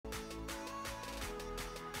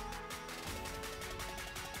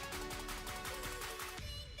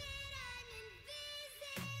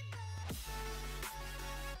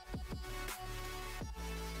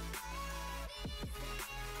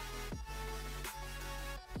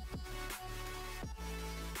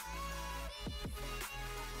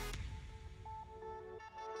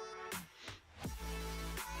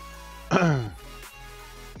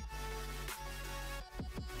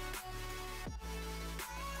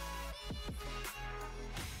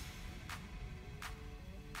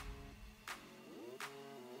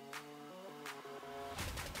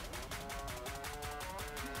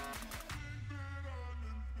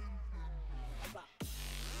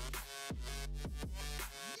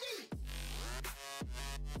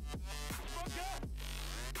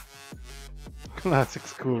Classic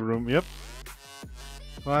schoolroom, yep.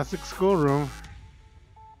 Classic schoolroom.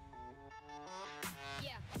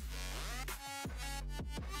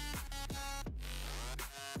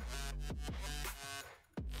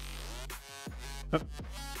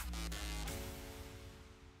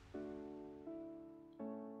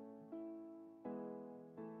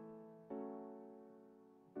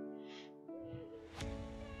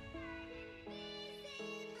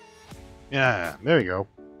 Yeah, there you go.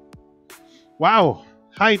 Wow,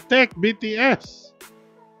 high-tech BTS.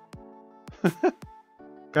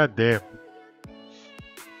 God damn.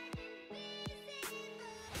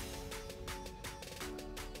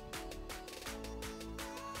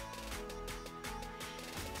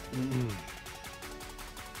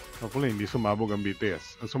 Hopefully, hindi sumabog ang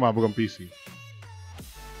BTS. Sumabog ang PC.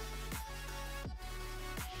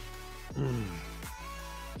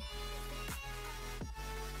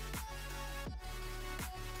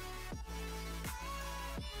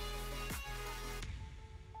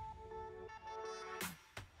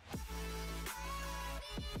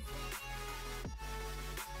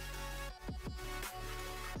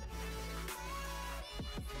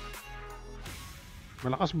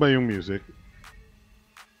 Malakas ba yung music?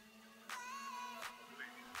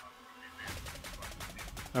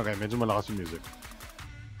 Okay, medyo malakas yung music.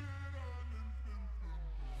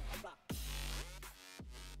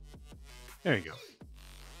 There you go.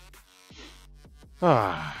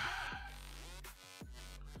 Ah.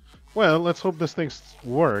 Well, let's hope this thing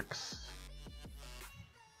works.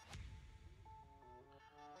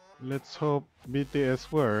 Let's hope BTS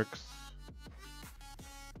works.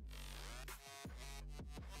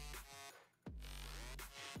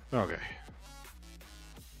 Okay.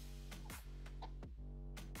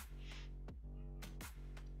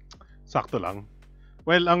 Sakto lang.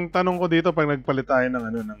 Well, ang tanong ko dito pag nagpalit tayo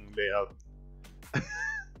ng ng layout.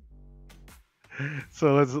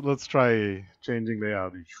 So let's try changing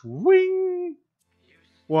layout. Swing.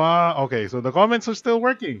 Wow. Okay, so the comments are still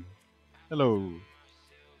working. Hello.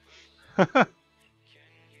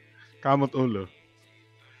 Kamot ulo.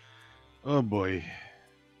 Oh boy.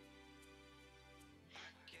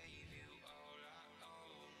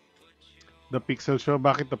 The Pixel Show?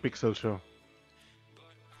 Bakit the Pixel Show?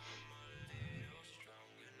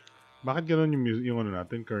 Bakit gano'n yung ano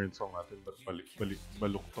natin, current song natin? Ba't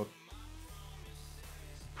baluktot?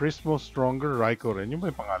 Prismo Stronger, Raiko rin. Yung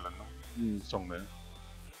ba yung pangalan ng song na yun?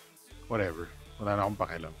 Whatever. Wala na akong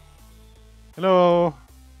pakialam. Hello!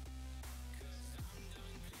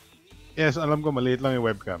 Yes, alam ko, maliit lang yung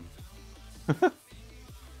webcam.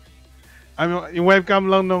 Yung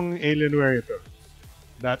webcam lang nung Alienware ito.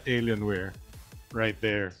 That Alienware. Right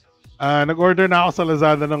there. Nag-order na ako sa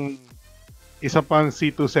Lazada ng isa pang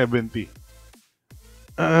C270.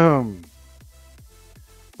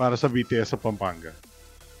 Para sa BTS sa Pampanga.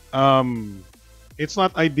 It's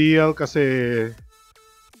not ideal kasi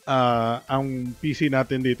ang PC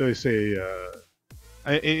natin dito is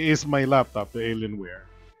my laptop, the Alienware.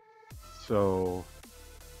 So,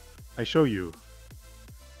 I show you.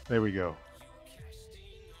 There we go.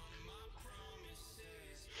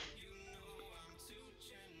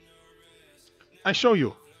 I show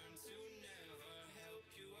you.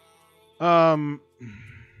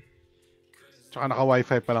 Tsaka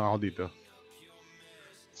naka-wifi pa lang ako dito.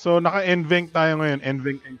 So, naka-NVENC tayo ngayon.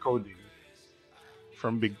 NVENC encoding.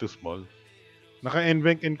 From big to small.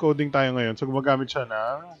 Naka-NVENC encoding tayo ngayon. So, gumagamit siya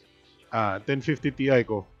ng 1050 Ti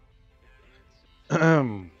ko.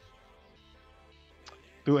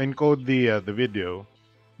 To encode the video.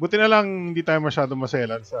 Buti na lang hindi tayo masyado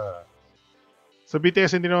maselan sa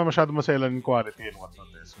BTS, hindi naman masyado maselan in quality and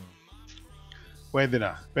whatnot. So, pwede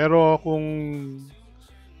na. Pero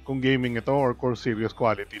kung gaming ito or kung serious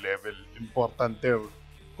quality level, importante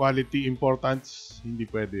quality importance, hindi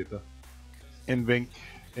pwede ito.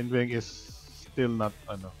 NVENC is still not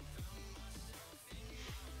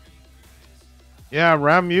Yeah,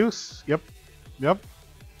 RAM use. Yep.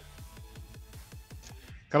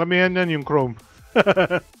 Karamihan yan yung Chrome.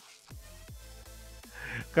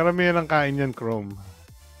 Karamihan ang kain yan Chrome.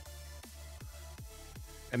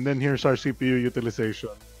 And then here's our CPU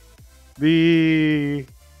utilization.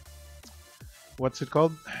 What's it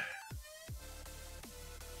called?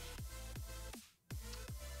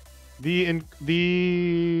 The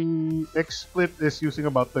XSplit is using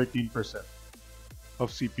about 13% of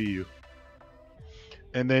CPU.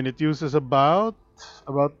 And then it uses about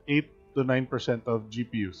 8 to 9% of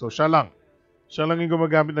GPU. So siya lang yung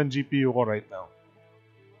gumagamit ng GPU ko right now.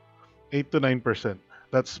 8 to 9%.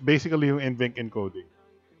 That's basically yung NVENC encoding.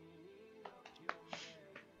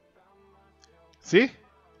 See?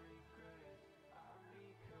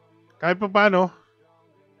 Kahit pa paano,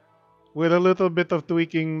 with a little bit of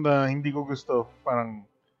tweaking na hindi ko gusto,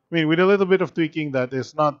 with a little bit of tweaking that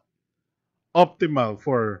is not optimal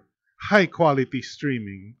for high quality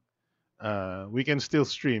streaming, we can still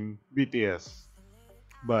stream BTS.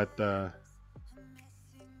 But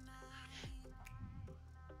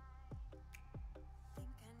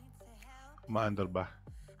maandar ba?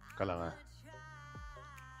 Kala nga.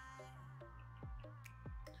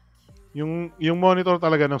 Yung monitor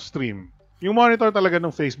talaga ng stream. Yung monitor talaga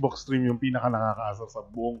ng Facebook stream yung pinaka nakakaasar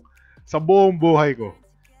sa buong buhay ko.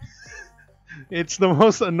 It's the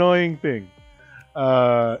most annoying thing.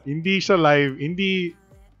 Hindi siya live, hindi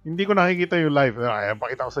ko nakikita yung live. Ay,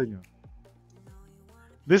 pakita ko sa inyo.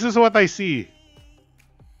 This is what I see.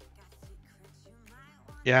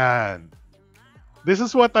 Yan. This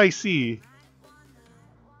is what I see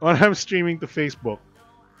when I'm streaming to Facebook.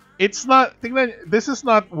 It's not, tingnan, this is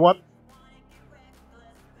not what,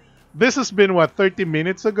 this has been what, 30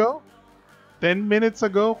 minutes ago? 10 minutes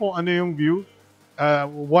ago kung ano yung view?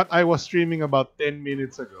 What I was streaming about 10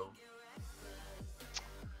 minutes ago.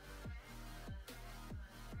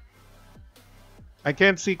 I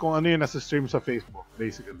can't see kung ano yung nasa stream sa Facebook,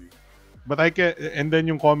 basically. But I can, and then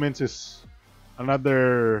yung comments is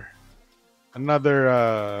another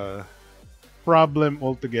problem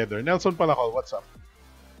altogether. Nelson Palacol, what's up?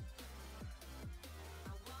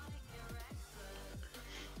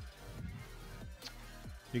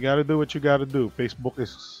 You gotta do what you gotta do. Facebook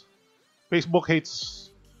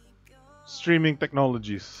hates streaming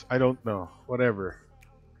technologies. I don't know. Whatever.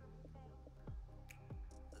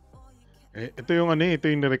 Ito yung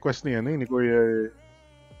request ni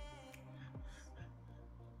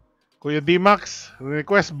Kuya D-Max,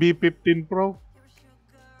 request B15 Pro.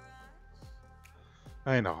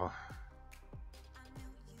 Ay nako.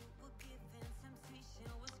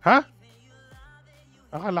 Ha?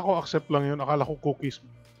 Akala ko accept lang yun. Akala ko cookies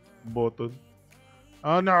button.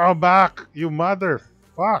 Oh no, back. You mother.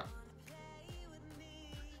 Fuck.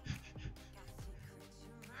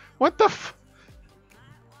 What the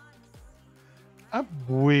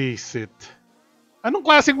Abwisit. Anong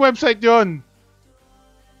klaseng website yon?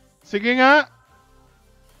 Sige nga.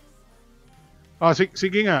 Oh,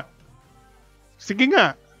 sige nga. Sige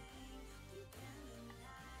nga.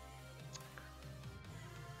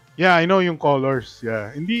 Yeah, I know yung colors.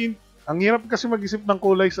 Yeah. Hindi, ang hirap kasi mag-isip ng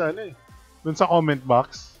kulay sa dun sa comment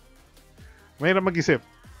box. Mahirap mag-isip.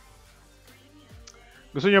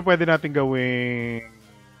 Gusto niyo pwede natin gawing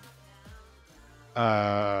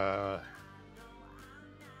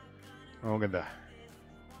ganda.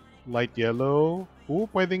 Light yellow.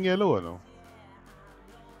 Pwedeng yellow,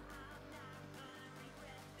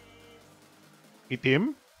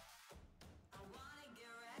 Itim?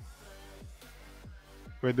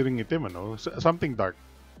 Pwede rin itim, Something dark.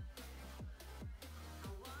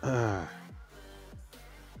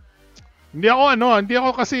 Hindi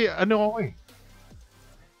ako kasi,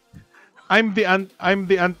 I'm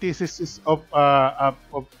the antithesis of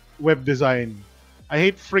web design. I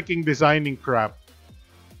hate freaking designing crap.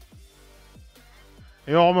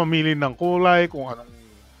 Ayoko mamili ng kulay kung anong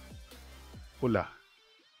pula.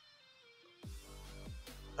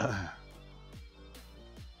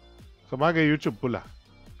 Sa bagay, YouTube pula.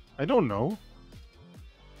 I don't know.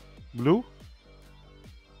 Blue?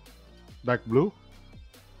 Dark blue?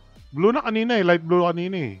 Blue na kanina light blue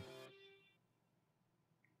kanina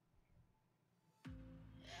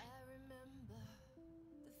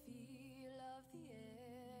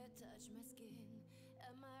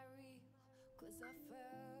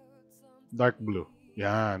Dark blue.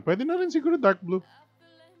 Yan. Pwede na rin siguro dark blue.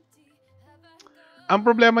 Ang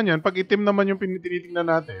problema niyan, pag itim naman yung tinitingnan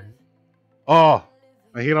natin,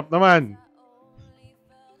 mahirap naman.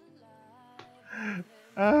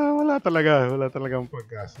 Wala talagang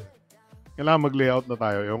pagkasa. Kailangan mag-layout na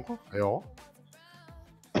tayo. Ayoko.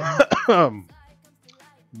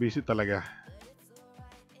 Busy talaga.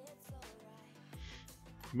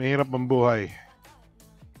 Mahirap ang buhay.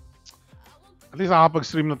 At least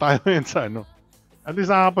nakakapag-stream na tayo yan sa At least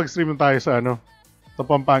nakakapag-stream na tayo sa sa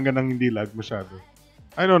Pampanga nang hindi lag masyado.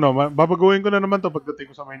 I don't know, babaguhin ko na naman to pagdating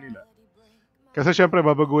ko sa Maynila. Kasi syempre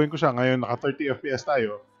babaguhin ko siya. Ngayon naka 30 FPS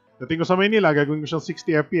tayo. Dating ko sa Maynila, gagawin ko siyang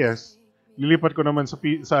 60 FPS. Lilipat ko naman sa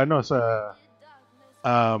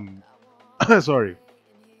sorry.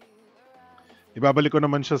 Ibabalik ko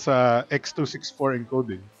naman siya sa X264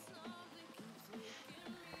 encoding.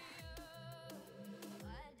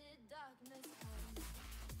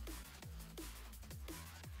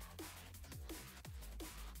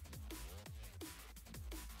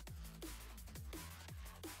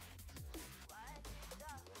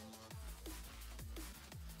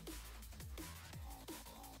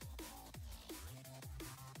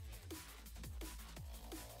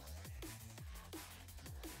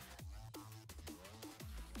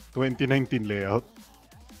 ...2019 layout.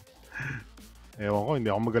 Ewan ko,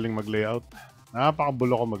 hindi ako magaling mag-layout.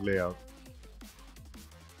 Napakabulo ko mag-layout.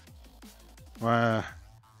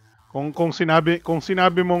 Kung sinabi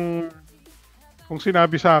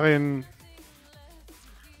sa akin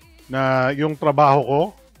na yung trabaho ko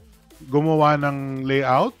gumawa ng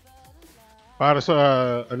layout para sa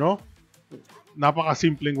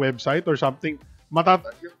napaka-simpleng website or something,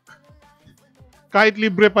 kahit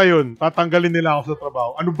libre pa yun, tatanggalin nila ako sa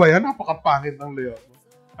trabaho. Ano ba yan? Napaka-pangit ng layout.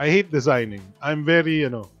 I hate designing. I'm very,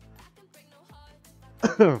 I'm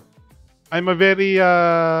a very,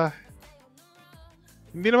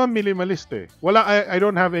 hindi naman minimalist eh. I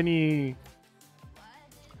don't have any,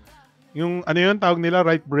 yung, tawag nila,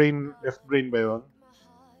 right brain, left brain ba yun?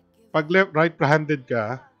 Pag right-handed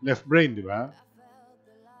ka, left brain, di ba?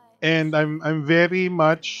 And I'm very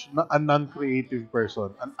much a non-creative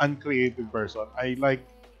person, an uncreative person. I like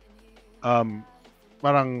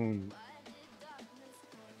parang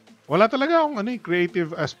wala talaga akong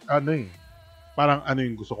creative as parang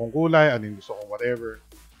yung gusto kong kulay, yung gusto kong whatever.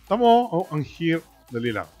 Tamo, ang hirap,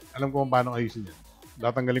 dali lang. Alam ko kung paano ayusin yan.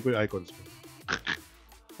 Tatanggalin ko yung icons ko.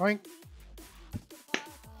 Okay.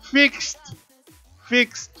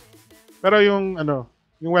 Fixed. Pero yung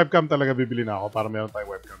yung webcam talaga bibili na ako para meron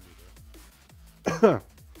tayong webcam dito.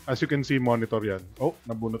 As you can see, monitor yan. Oh,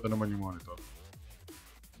 nabunot na naman yung monitor.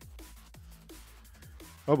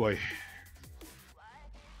 Oh boy.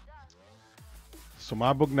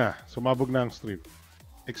 Sumabog na ang stream.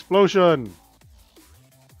 Explosion!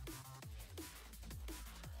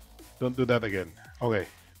 Don't do that again. Okay,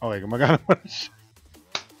 gumagana pa rin siya.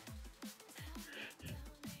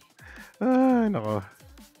 Ay, nako.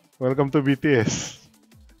 Welcome to BTS.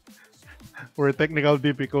 Where technical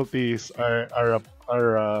difficulties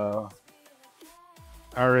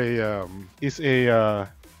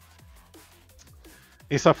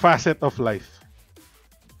is a facet of life.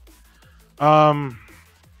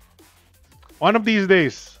 One of these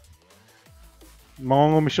days,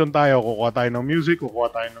 mangungumisyon tayo, kukuha tayo ng music,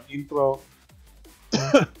 kukuha tayo ng intro.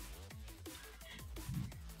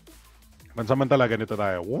 Pansamantala, ganito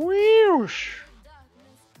tayo. Whoosh!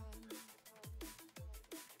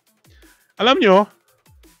 Alam nyo,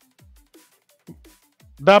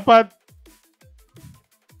 dapat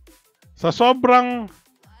sa sobrang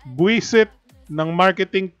buwisit ng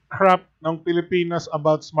marketing crap ng Pilipinas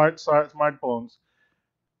about smartphones,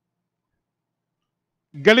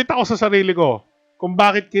 galit ako sa sarili ko kung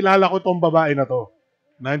bakit kilala ko tong babae na to.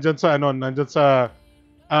 Nandyan sa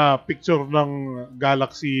picture ng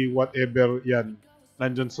Galaxy whatever yan.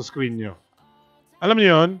 Nandyan sa screen nyo. Alam nyo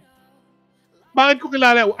yun? Bakit ko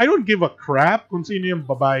kilala? I don't give a crap kung sino yung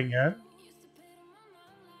babaeng yan.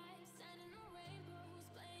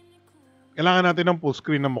 Kailangan natin ng full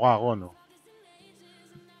screen ng mukha ko, no?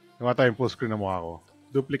 Gawa tayong full screen ng mukha ko.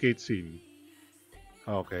 Duplicate scene.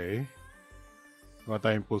 Okay. Gawa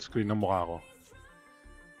tayong full screen ng mukha ko.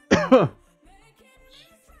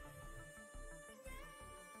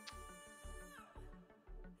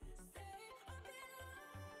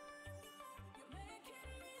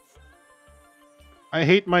 I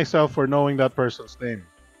hate myself for knowing that person's name.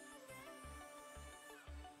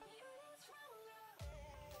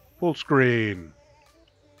 Full screen.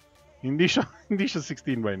 Hindi siya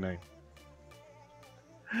 16:9.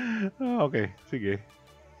 Okay, sige.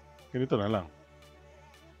 Ganito na lang.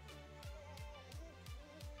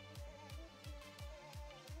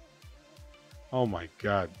 Oh my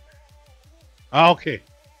God. Okay.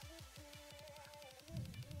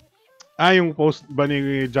 Yung post ba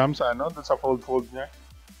ni Jam sa sa fold niya?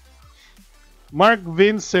 Mark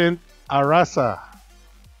Vincent Arasa.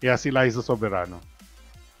 Yeah, si Liza Soberano.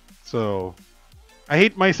 So, I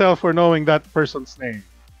hate myself for knowing that person's name.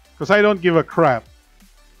 Because I don't give a crap.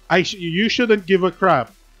 You shouldn't give a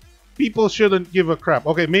crap. People shouldn't give a crap.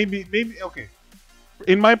 Okay, maybe, okay.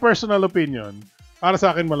 In my personal opinion, para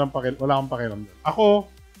sa akin wala akong pakiramdam. Ako,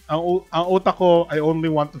 ang utak ko, I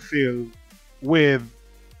only want to fill with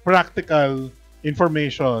practical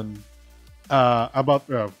information about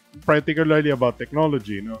particularly about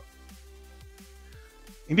technology, no?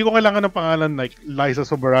 Hindi ko kailangan ng pangalan like Liza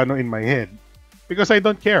Soberano in my head because I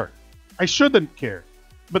don't care. I shouldn't care.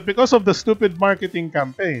 But because of the stupid marketing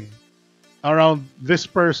campaign around this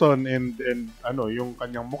person and ano, yung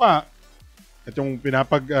kanyang muka, at yung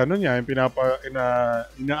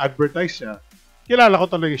ina-advertise niya, kilala ko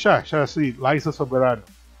talaga siya. Siya si Liza Soberano.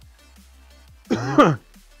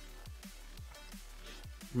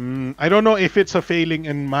 I don't know if it's a failing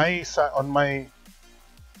in on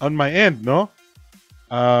my end, no?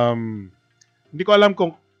 Hindi ko alam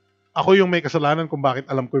kung ako yung may kasalanan kung bakit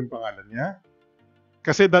alam ko yung pangalan niya.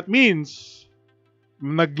 Kasi that means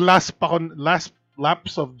last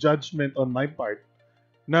lapse of judgment on my part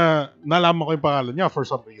na nalaman ko yung pangalan niya for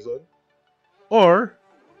some reason. Or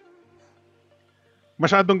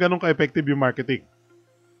masyadong ganun ka-effective yung marketing.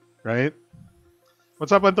 Right?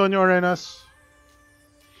 What's up, Antonio Arenas?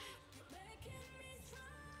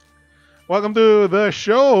 Welcome to the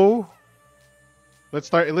show. Let's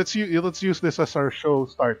use this as our show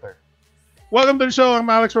starter. Welcome to the show. I'm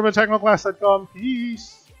Alex from technoclass.com.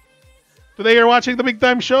 Peace. Today you're watching the Big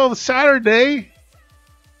Time Show, Saturday,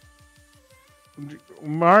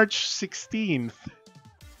 March 16th,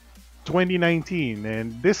 2019.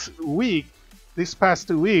 And this past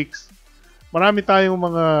 2 weeks, marami tayong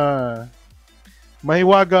mga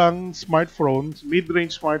mahiwagang smartphones,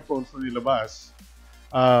 mid-range smartphones na nilabas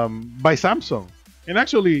by Samsung. And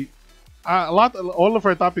actually, all of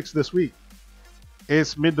our topics this week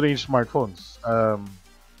is mid-range smartphones.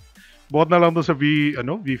 Bukod na lang doon sa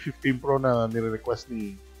V15 Pro na nire-request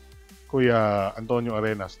ni Kuya Antonio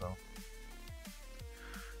Arenas, no?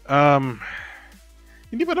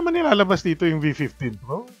 Hindi pa naman nilalabas dito yung V15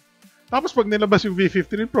 Pro. Tapos pag nilabas yung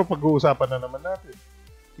V15 Pro, pag-uusapan na naman natin.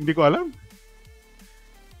 Hindi ko alam.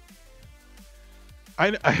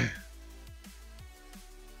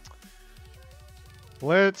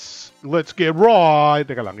 Let's get right.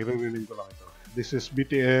 Teka lang, i-reveal ko lang ito. This is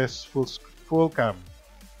BTS full cam.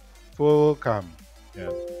 Full cam.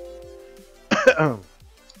 Yan. And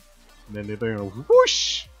then ito yung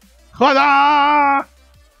whoosh! Hala!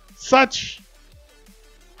 Such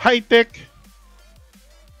high-tech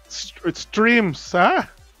streams, ha?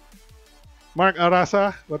 Mark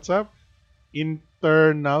Arasa, what's up?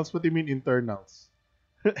 Internals? What do you mean internals?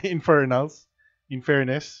 Infernals? In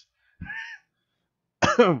fairness?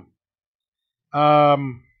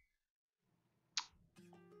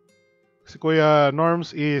 Si Kuya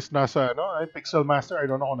Norms is nasa Pixel Master. I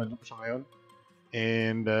don't know kung nandiyan pa siya ngayon.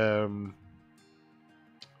 And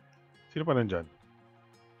sino pa nandyan?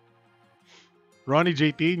 Ronnie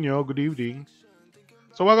JT nyo, good evening.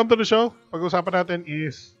 So welcome to the show. Pag-usapan natin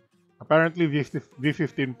is apparently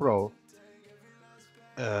V15 Pro.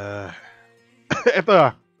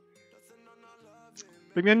 Ito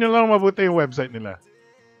tignan nyo lang mabuti yung website nila.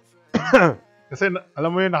 Kasi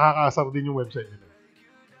alam mo yun, nakakaasar din yung website nila.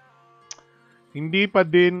 Hindi pa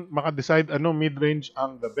din maka-decide mid-range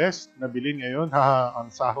ang the best na bilhin ngayon. Haha, ang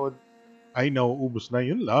sahod ay nauubos na.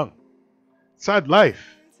 Yun lang. Sad life.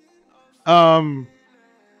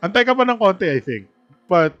 Antay ka pa ng konti, I think.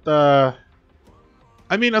 But,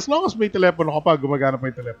 I mean, as long as may telepono ka pa, gumagana pa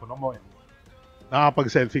yung telepono mo,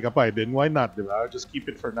 nakapag-selfie ka pa, then why not, di ba? Just keep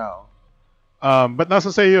it for now. But nasa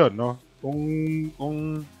sa'yo yun, no? Kung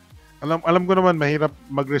alam ko naman, mahirap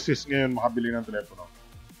mag-resist ngayon makabili ng telepono.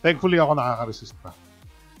 Thankfully, ako nakaka-resist pa.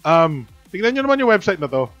 Tignan nyo naman yung website na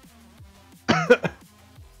to.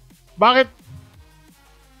 Bakit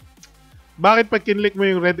pag kinlik mo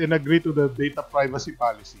yung red and agree to the data privacy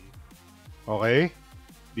policy? Okay?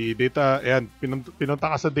 Di data, ayan, pinunta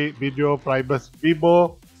ka sa Vivo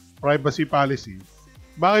privacy policy.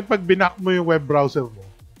 Bakit pag binak mo yung web browser mo?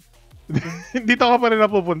 Dito ka pa rin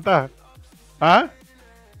napupunta. Ha?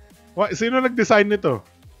 Sino nag-design nito?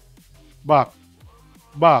 Back.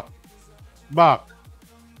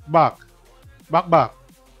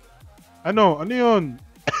 Ano yun?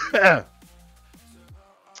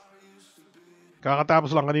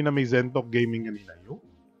 Kakatapos lang kanina may Zentalk Gaming kanina. Yo,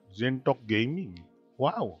 Zentalk Gaming.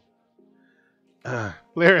 Wow.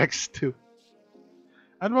 Player X2.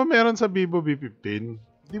 Ano ba meron sa Vivo V15?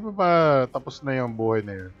 Hindi pa tapos na yung buhay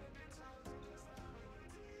na yun.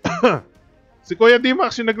 Si Kuya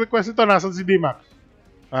D-Max yung nag-request ito. Nasaan si D-Max?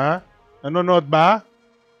 Ha? Nanonood ba?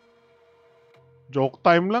 Joke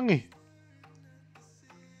time lang eh.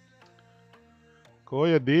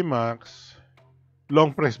 Kuya D-Max.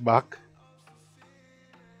 Long press back.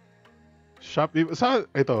 Shop.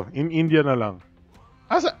 Ito, in India na lang.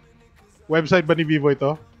 Website ba ni Vivo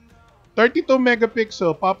ito? 32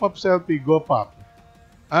 megapixel pop-up selfie, go pop.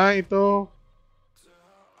 Ito.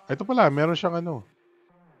 Ito pala, meron siyang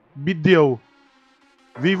video.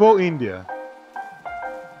 Vivo India.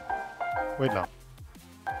 Wait lang.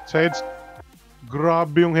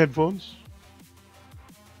 Grabe yung headphones.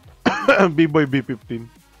 B-Boy B15.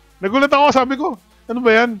 Nagulat ako, sabi ko, ano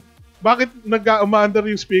ba yan? Bakit nag-umaandar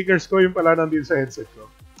yung speakers ko, yung pala nandun sa headset ko?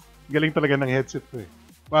 Galing talaga ng headset ko eh.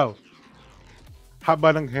 Wow.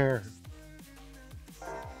 Haba ng hair.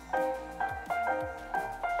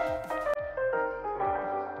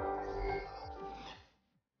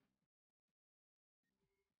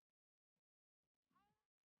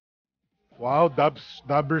 Wow,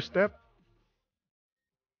 dubber step.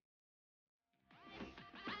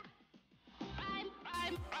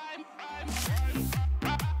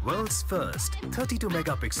 World's first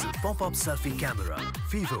 32-megapixel pop-up selfie camera,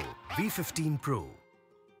 Vivo V15 Pro.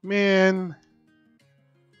 Man.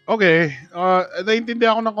 Okay,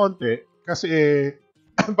 naiintindihan ako ng konti kasi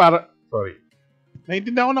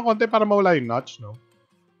naiintindihan ako ng konti para mawala yung notch, no?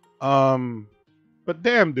 But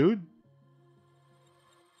damn, dude.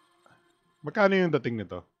 Magkano yung dating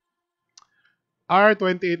nito?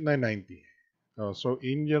 R28,990. Oh, so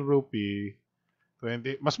Indian rupee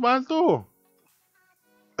 20. Mas mahal to.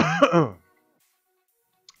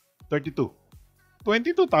 32.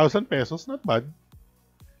 22,000 pesos, not bad.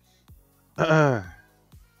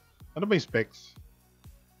 Ano ba yung specs?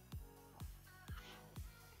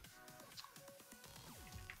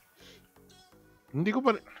 Hindi ko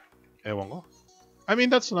pa... Ewan ko. I mean,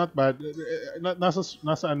 that's not bad. Nasa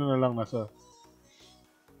ano na lang, nasa...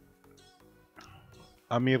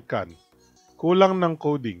 Amir Khan. Kulang ng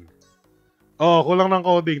coding. Oh, kulang ng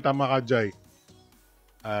coding. Tama ka, Jai.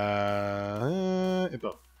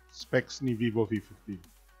 Ito. Specs ni Vivo V15.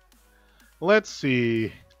 Let's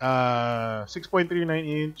see. 6.39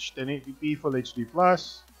 inch, 1080p, Full HD+.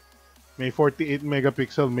 May 48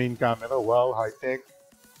 megapixel main camera. Wow, high-tech.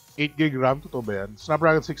 8 GB RAM. Totoo ba yan?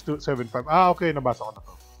 Snapdragon 6275. Okay. Nabasa ko na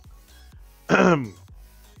to.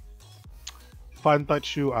 Fun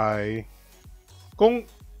Touch UI. Kung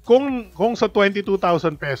sa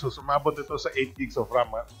 22,000 pesos, umabot ito sa 8 gigs of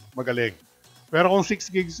RAM, magaling. Pero kung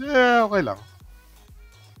 6 gigs, okay lang.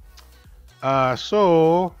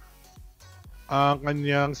 So, ang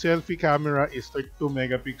kanyang selfie camera is 32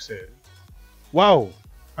 megapixel. Wow!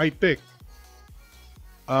 High-tech.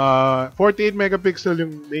 48 megapixel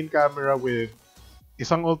yung main camera with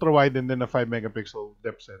isang ultra-wide and then a 5 megapixel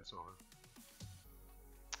depth sensor.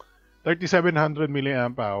 3,700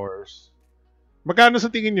 milliamp hours. Magkano sa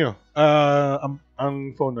tingin nyo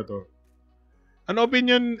ang phone na to? Ano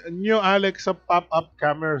opinion nyo, Alex, sa pop-up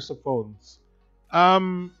camera sa phones?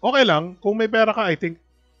 Okay lang. Kung may pera ka, I think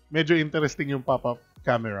medyo interesting yung pop-up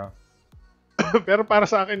camera. Pero para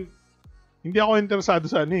sa akin, hindi ako interesado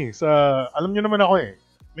sa alam nyo naman ako eh.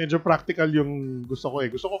 Medyo practical yung gusto ko eh.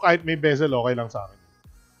 Gusto ko kahit may bezel, okay lang sa akin.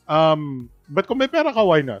 But kung may pera ka,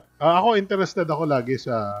 why not? Ako interested ako lagi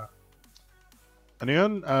sa ano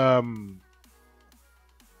yun?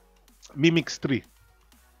 Mi Mix 3.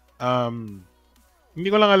 Hindi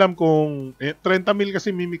ko lang alam kung 30 mil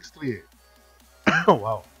kasi Mi Mix 3 eh.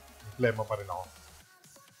 Wow. Problema pa rin ako.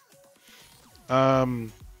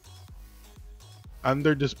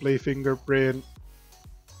 Under display fingerprint.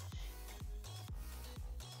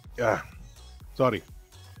 Sorry.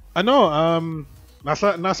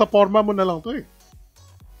 Nasa forma mo na lang to eh.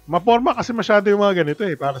 Maporma kasi masyado yung mga ganito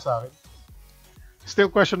eh para sa akin.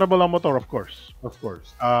 Still questionable ang motor, of course. Of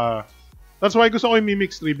course. That's why gusto ko yung Mi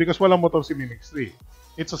Mix 3 because walang motor si Mi Mix 3.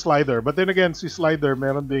 It's a slider. But then again, si slider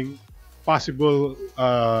meron ding possible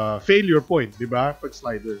failure point, di ba? Pag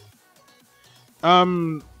slider.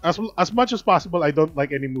 As much as possible, I don't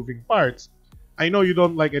like any moving parts. I know you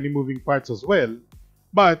don't like any moving parts as well.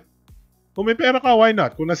 But, kung may pera ka, why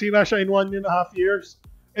not? Kung nasira siya in 1.5 years,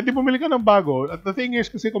 di bumili ka ng bago. At the thing is,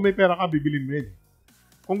 kasi kung may pera ka, bibilin mo yun eh.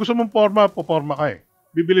 Kung gusto mong forma, poporma ka eh.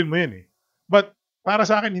 Bibilin mo yun eh. But, para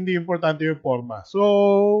sa akin, hindi importante yung forma.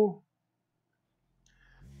 So,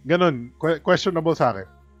 ganun. Questionable sa akin.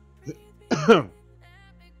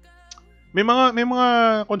 may mga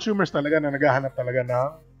consumers talaga na naghahanap talaga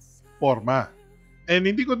ng forma. And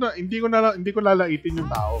hindi ko lalaitin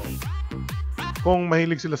yung tao. Kung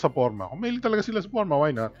mahilig sila sa forma. Kung mahilig talaga sila sa forma, why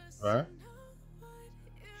not? Diba?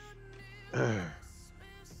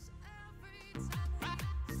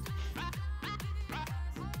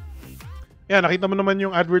 Yan, nakita mo naman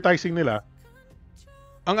yung advertising nila.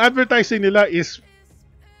 Ang advertising nila is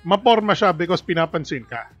maporma siya because pinapansin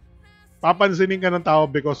ka. Papansinin ka ng tao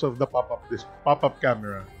because of the pop-up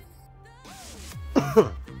camera.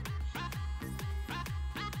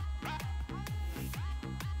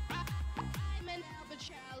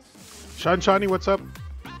 Shani, what's up?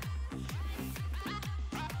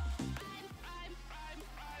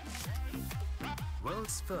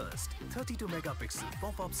 World's first 32 megapixel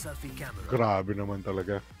pop-up selfie camera. Grabe naman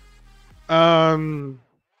talaga.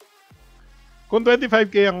 Kung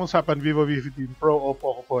 25K ang usapan, Vivo V15 Pro,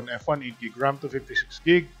 Oppo Phone F1 8GB, RAM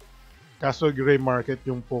 256GB, kaso gray market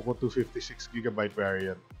yung Poco 256GB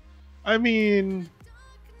variant. I mean,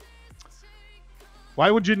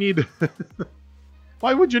 why would you need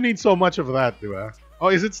why would you need so much of that, di ba?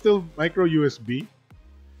 Oh, is it still micro USB?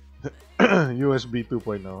 USB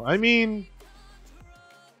 2.0. I mean,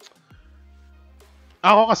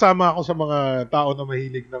 kasama ako sa mga tao na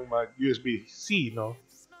mahilig ng mag USB-C, no?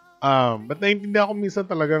 But naiintindihan ko minsan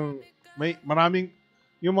talagang maraming,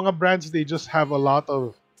 yung mga brands, they just have a lot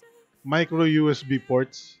of micro USB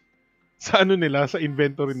ports sa nila, sa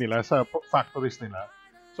inventory nila, sa factories nila.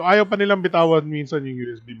 So ayaw pa nilang bitawan minsan yung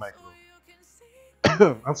USB micro.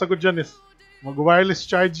 Ang sagot dyan is mag-wireless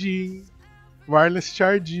charging.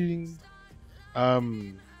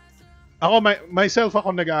 Ako, myself, ako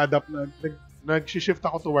nag-a-adapt na, nag-shift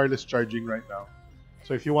ako to wireless charging right now.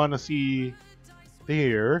 So if you wanna see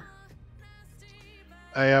here,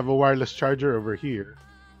 I have a wireless charger over here.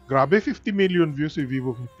 Grabe, 50 million views yung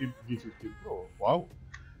Vivo V15 Pro. Wow.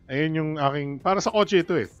 Ayun yung aking, para sa kotse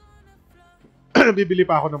ito eh. Bibili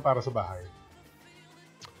pa ako ng para sa bahay.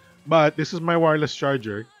 But this is my wireless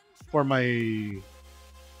charger for my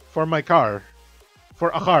car.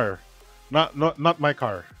 For a car. Not my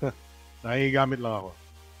car. Nakigamit lang ako.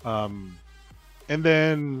 And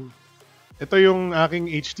then, ito yung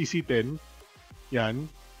aking HTC 10. Yan.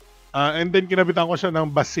 And then, kinabitan ko siya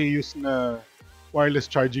ng Baseus na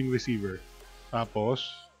wireless charging receiver.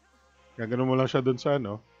 Tapos, gagano mo lang siya dun sa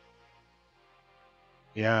ano.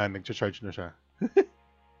 Yan, nag-charge na siya.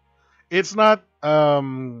 It's not,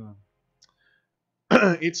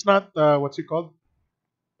 what's it called?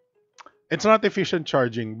 It's not efficient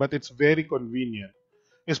charging, but it's very convenient.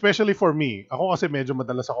 Especially for me. Ako kasi medyo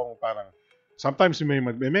madalas akong parang, sometimes may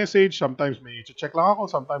magme-message, sometimes may check lang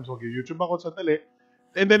ako, sometimes mag-YouTube ako sa tele,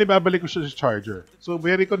 and then ibabalik ko siya sa charger. So,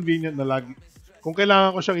 very convenient na lagi. Kung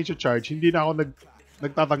kailangan ko siyang i-charge, hindi na ako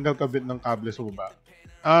nagtatanggal kabit ng kable sa baba.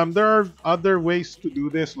 There are other ways to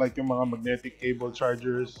do this, like yung mga magnetic cable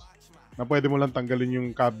chargers, na pwede mo lang tanggalin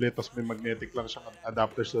yung kable, tapos may magnetic lang siyang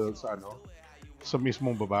adapter sa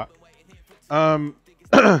mismong baba.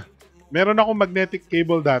 Meron akong magnetic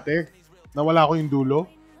cable dati, na wala ko yung dulo,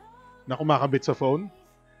 na kumakabit sa phone.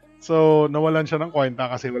 So, nawalan siya ng kwenta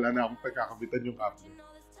kasi wala na akong pagkakabitan yung cable.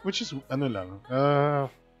 Which is,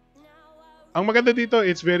 ang maganda dito,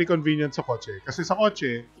 it's very convenient sa kotse. Kasi sa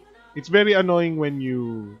kotse, it's very annoying when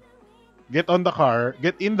you get in the car,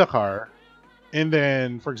 and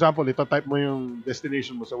then, for example, ito type mo yung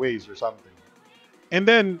destination mo sa Waze or something. And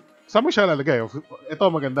then, saan mo siya lalagay? Ito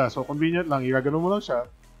maganda. So, convenient lang. Igagano mo lang siya.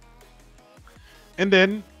 And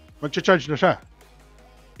then, mag-charge na siya.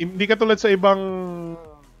 Hindi katulad sa ibang,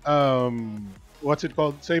 what's it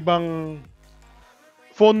called? Sa ibang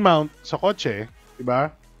phone mount sa kotse,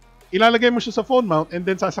 diba? Ilalagay mo siya sa phone mount and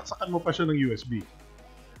then sasaksakan mo pa siya ng USB.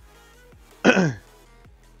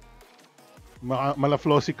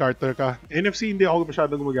 Mala-flossy Carter ka. NFC hindi ako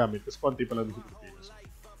masyadong gumagamit kasi konti pala dito sa Pilipinas.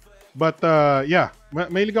 But yeah,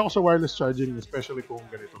 mahilig ako sa wireless charging, especially kung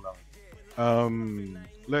ganito lang.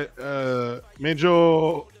 Medyo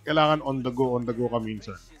kailangan on the go ka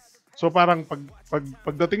minsan. So parang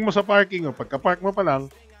pagdating mo sa parking o pagka-park mo pa lang,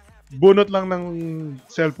 bunot lang ng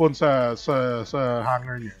cellphone sa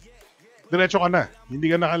hanger niya. Diretso ka na.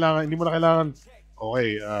 Hindi mo na kailangan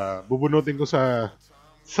okay, bubunutin ko sa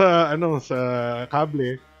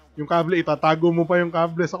kable. Yung kable, itatago mo pa yung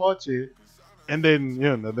kable sa kotse. And then,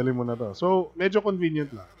 yun, nadali mo na to. So, medyo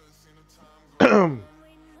convenient lang.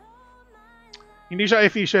 Hindi siya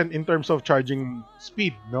efficient in terms of charging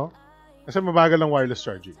speed, no? Kasi mabagal ang wireless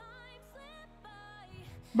charging.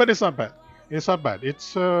 But it's not bad. It's not bad.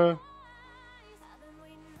 It's, I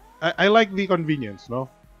like the convenience, no?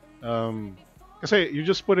 Kasi you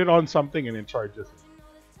just put it on something and it charges it.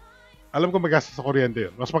 Alam ko magastos sa kuryente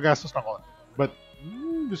yun. Mas magastos na konti. But,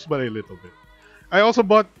 just by a little bit. I also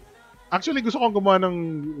bought, actually gusto kong gumawa ng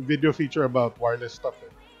video feature about wireless stuff.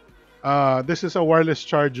 This is a wireless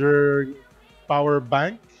charger power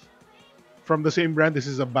bank from the same brand. This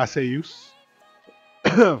is a Baseus.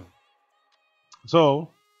 So,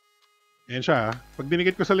 yan siya. Pag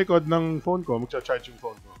dinikit ko sa likod ng phone ko, magcha-charge yung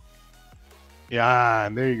phone ko.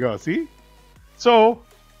 Yan, there you go. See? So,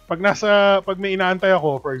 pag may inaantay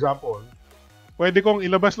ako, for example, pwede kong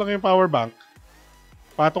ilabas lang yung power bank,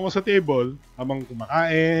 patong ko sa table, habang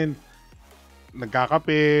kumakain,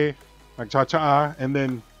 nagkakape, nagtsatsaa, and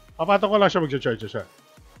then, papatong ko lang siya, magcha-charge siya.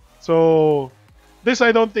 So, this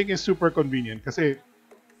I don't think is super convenient kasi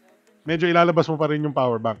medyo ilalabas mo pa rin yung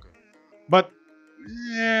power bank. But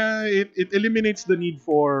it eliminates the need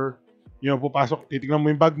for, pupasok, titignan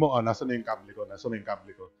mo yung bag mo, nasa na yung kable ko, nasa na yung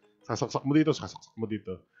kable ko. Sasaksak mo dito, sasaksak mo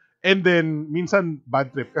dito. And then, minsan,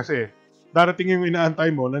 bad trip kasi darating yung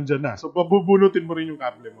inaantay mo, nandyan na. So, babubunutin mo rin yung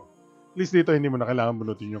kable mo. At least dito, hindi mo na kailangan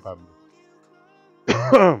bunutin yung kable.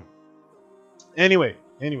 Anyway.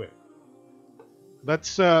 That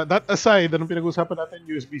aside, anong pinag-usapan natin?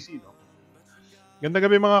 USB-C, no? Ganda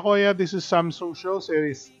gabi mga kuya. This is Samsung Show.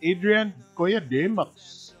 Series Adrian, Kuya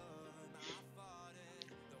Demax.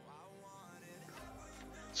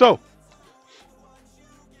 So,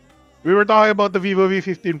 we were talking about the Vivo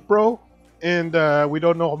V15 Pro and we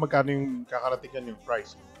don't know kung magkano yung kakarating yung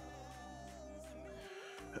price.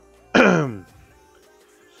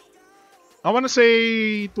 I want to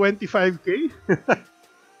say 25K.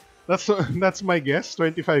 That's my guess,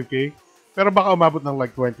 25K. Pero baka umabot ng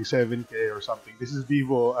like 27K or something. This is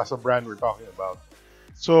Vivo as a brand we're talking about.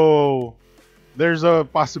 So, there's a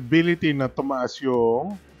possibility na tumaas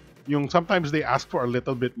yung sometimes they ask for a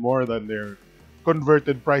little bit more than their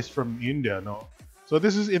converted price from India, no? So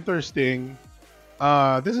this is interesting.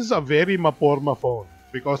 This is a very maporma phone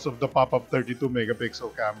because of the pop-up 32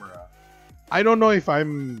 megapixel camera. I don't know if I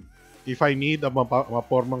need a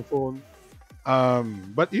mapormang phone.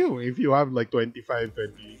 But if you have like 25,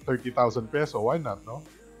 20, 30,000 peso, why not, no?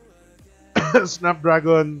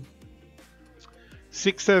 Snapdragon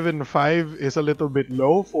 675 is a little bit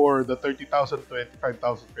low for the 30,000,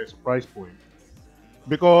 25,000 peso price point.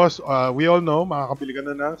 Because we all know, makakabili ka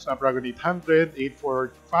na ng Snapdragon 800,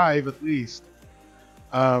 845 at least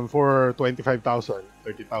for 25,000,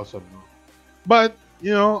 30,000. No? But,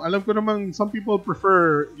 alam ko namang some people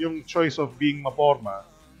prefer yung choice of being maporma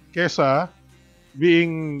kesa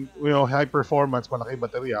being, high performance, malaki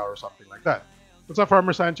baterya or something like that. What's up,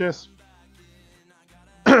 Farmer Sanchez?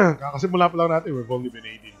 Kakasimula pa lang natin. We've only been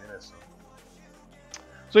 18 minutes.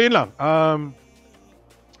 So yun lang.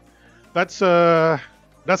 That's a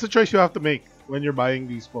choice you have to make when you're buying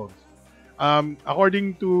these phones.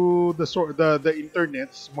 According to the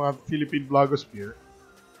internet's mga Philippine blogosphere,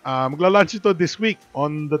 magla-launch ito this week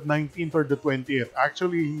on the 19th or the 20th.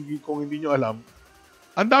 Actually, kung hindi nyo alam,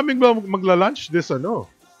 ang daming magla-launch this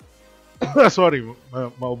sorry,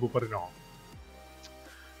 maubo pa rin ako.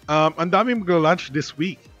 Ang daming magla-launch this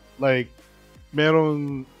week. Like,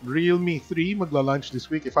 merong Realme 3 magla-launch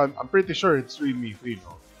this week. I'm pretty sure it's Realme 3,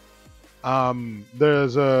 no?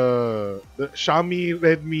 There's the Xiaomi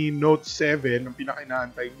Redmi Note 7, ang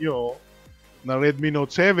pinaka-inaantay nyo na Redmi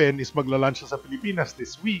Note 7 is magla-launch sa Pilipinas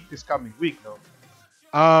this coming week, no?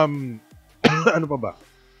 Ano pa ba?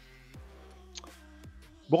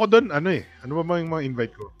 Bukod doon, ano ba yung mga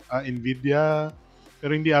invite ko? Nvidia,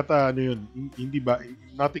 pero hindi ata, hindi ba,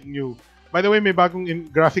 nothing new. By the way, may bagong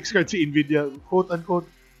graphics card si Nvidia, quote-unquote,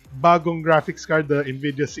 bagong graphics card, the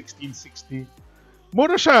Nvidia 1660.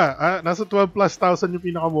 Mura siya, nasa 12 plus thousand yung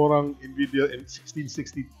pinakamurang Nvidia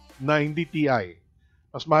 1660 na hindi Ti.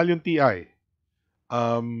 Mas mahal yung Ti.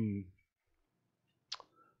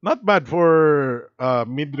 Not bad for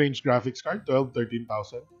mid-range graphics card, 12,000,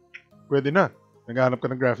 13,000. Pwede na. Naghahanap ka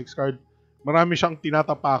ng graphics card. Marami siyang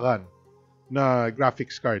tinatapakan na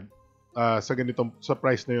graphics card sa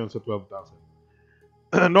price na yon sa 12,000.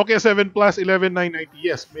 Nokia 7 Plus 11990.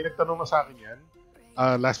 Yes, may nagtanong na sa akin yan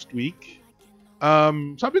last week.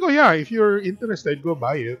 Sabi ko, yeah, if you're interested, go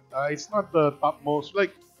buy it. It's not the topmost,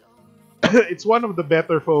 like, it's one of the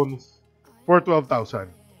better phones for 12,000.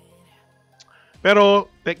 Pero,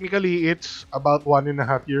 technically, it's about 1.5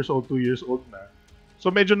 years old, 2 years old na. So,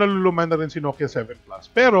 medyo naluluman na rin si Nokia 7 Plus.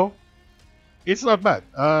 Pero, it's not bad.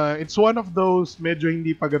 It's one of those medyo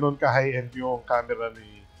hindi pa ganun ka-high-end yung camera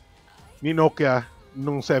ni Nokia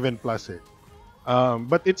nung 7 Plus eh.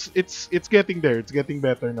 But it's getting there. It's getting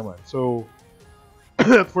better naman. So,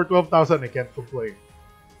 for 12,000, I can't complain.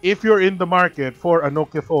 If you're in the market for a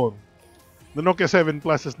Nokia phone, the Nokia 7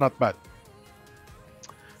 Plus is not bad.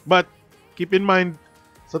 But, keep in mind,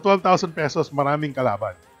 sa 12,000 pesos, maraming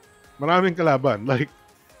kalaban. Maraming kalaban. Like,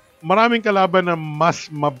 maraming kalaban na mas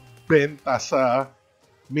mabenta sa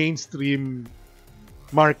mainstream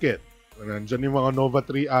market. Nandyan yung mga Nova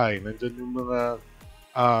 3i, nandyan yung mga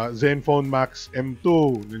Zenfone Max M2,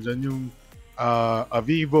 nandyan yung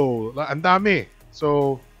Vivo. Ang dami.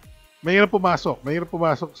 So, mahirap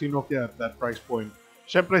pumasok si Nokia at that price point.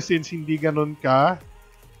 Siyempre, since hindi ganun ka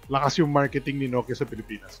lakas yung marketing ni Nokia sa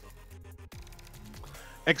Pilipinas. No?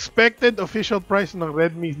 Expected official price ng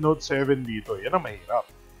Redmi Note 7 dito. Yan ang mahirap.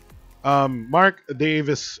 Mark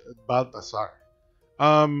Davis Baltasar.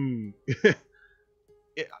 I'm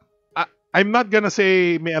not gonna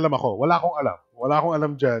say may alam ako. Wala akong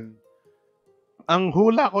alam dyan. Ang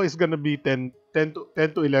hula ko is gonna be 10 to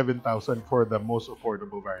 11,000 for the most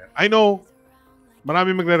affordable variant. I know,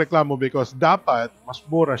 marami magrereklamo because dapat mas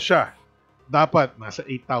mura siya. Dapat nasa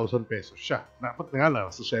 8,000 pesos siya. Dapat nga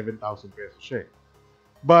lang, nasa 7,000 pesos siya.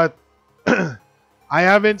 But, I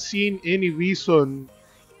haven't seen any reason,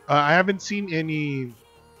 I haven't seen any,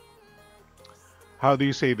 how do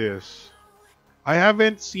you say this? I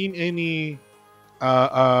haven't seen any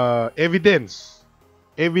evidence,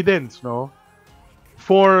 no,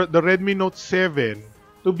 for the Redmi Note 7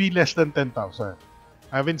 to be less than 10,000.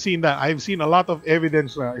 I haven't seen that. I've seen a lot of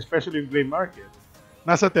evidence, especially in gray market,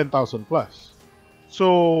 nasa 10,000 plus.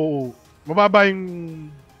 So, mababa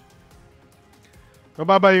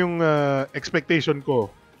yung expectation ko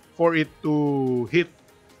for it to hit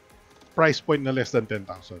price point na less than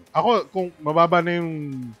 10,000. Ako, kung mababa na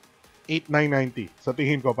yung 8,990 sa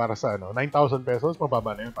tingin ko para sa 9,000 pesos,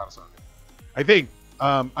 mababa na yun para sa akin. I think,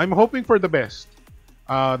 I'm hoping for the best.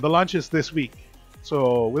 The launch is this week.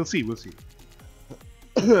 So, we'll see.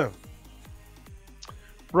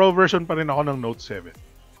 Pro version pa rin ako ng Note 7.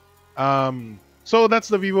 So,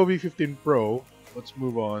 that's the Vivo V15 Pro. Let's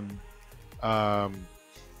move on.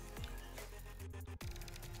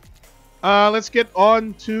 Let's get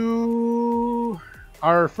on to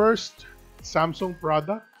our first Samsung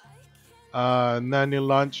product na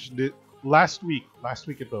ni-launch last week. Last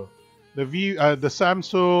week ito. The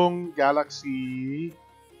Samsung Galaxy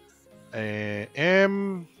M20.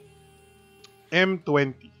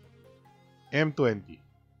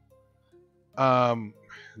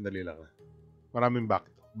 Dali lang. Maraming back.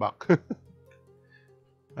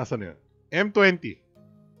 Nasaan yun? M20.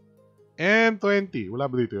 Wala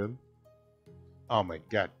ba dito yun? Oh my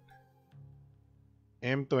God.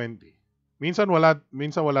 M20. Minsan wala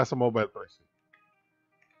sa mobile price.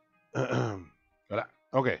 Wala.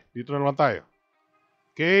 Okay, dito na naman tayo.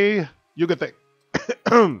 Okay, Yugatech.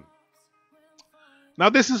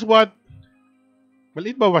 Now this is what...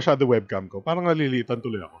 Maliit ba masyado webcam ko? Parang nalilitan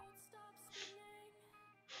tuloy ako.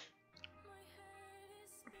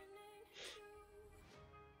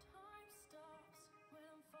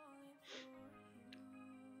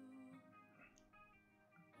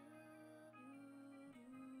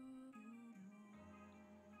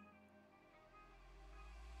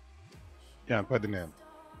 Yan, pwede na yan.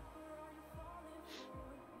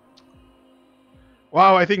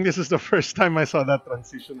 Wow, I think this is the first time I saw that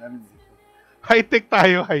transition animation. High-tech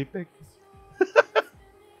tayo, high-tech.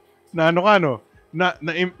 Na ano ka, no? Na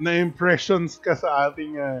impressions ka sa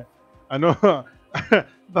ating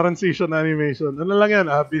transition animation. Ano lang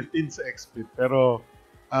yan, built-in sa XSplit. Pero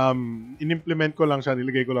in-implement ko lang siya,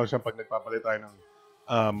 nilagay ko lang siya pag nagpapalit tayo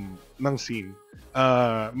ng scene.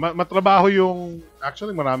 Matrabaho yung,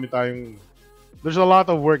 actually marami tayong, there's a lot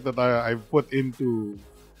of work that I've put into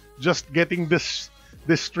just getting this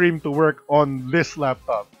stream to work on this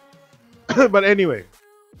laptop. But anyway,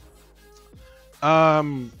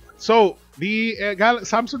 so the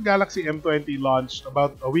Samsung Galaxy M20 launched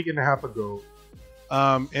about a week and a half ago,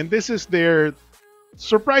 and this is their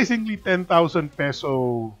surprisingly 10,000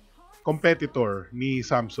 peso competitor ni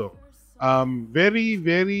Samsung. Very,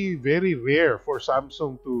 very, very rare for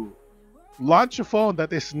Samsung to launch a phone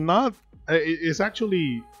that is not is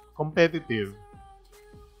actually competitive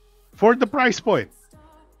for the price point.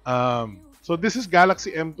 So this is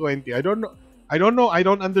Galaxy M20. I don't know. I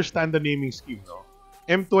don't understand the naming scheme, no.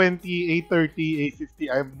 M20, A30, A50.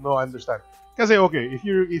 I have no understand. Kasi okay, if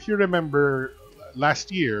you remember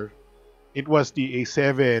last year, it was the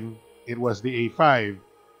A7, it was the A5,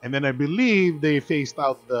 and then I believe they phased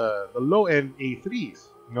out the low-end A3s,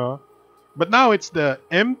 no. But now it's the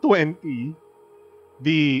M20,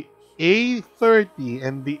 the A30,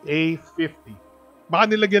 and the A50. Baka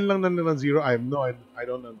nilagyan lang ng zero. I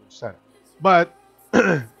don't understand. But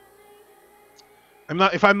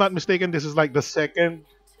if I'm not mistaken, this is like the second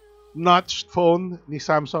notched phone ni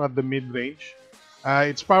Samsung at the mid-range.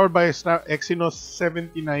 It's powered by Exynos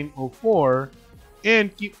 7904, and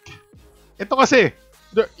ito kasi,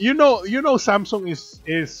 you know Samsung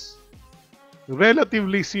is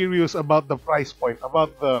relatively serious about the price point,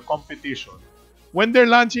 about the competition when they're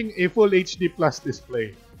launching a full HD plus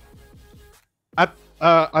display at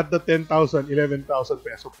the 10,000, 11,000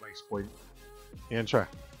 peso price point. Yan siya.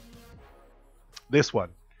 This one.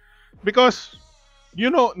 Because,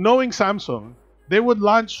 knowing Samsung, they would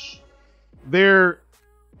launch their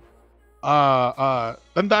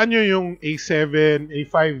tandaan nyo yung A7,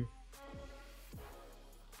 A5,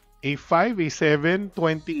 A7,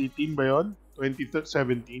 2018 ba yun?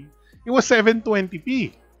 2017? It was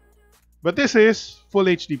 720p. But this is Full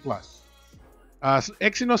HD+.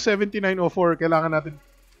 Exynos 7904, kailangan natin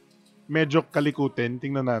medyo kalikutin.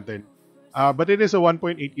 Tingnan natin. But it is a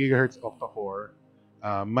 1.8 GHz octa-core.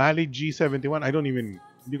 Mali G71.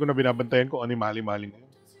 Hindi ko na binabantayan kung ano yung Mali na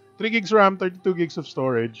yun. 3 gigs RAM, 32 gigs of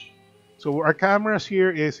storage. So our cameras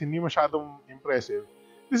here is hindi masyadong impressive.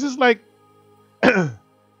 This is like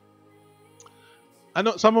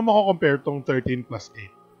saan mo mako-compare tong 13 plus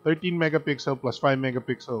 8? 13 megapixel plus 5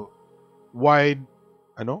 megapixel wide,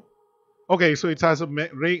 Okay, so it has a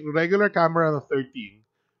regular camera na 13,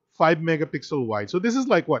 5 megapixel wide. So this is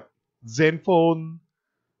like what? Zenfone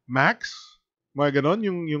Max? Mga ganon,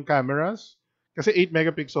 yung cameras. Kasi 8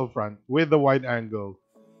 megapixel front with the wide angle.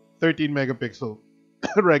 13 megapixel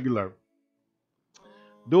regular.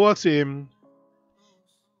 Dual SIM.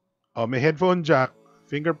 May headphone jack,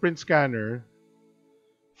 fingerprint scanner,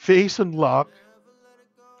 face unlock.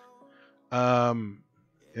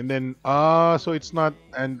 And then so it's not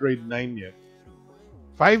Android 9 yet.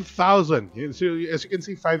 5,000. So as you can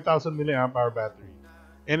see, 5,000 milliamp hour battery.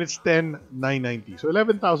 And it's 10,990. So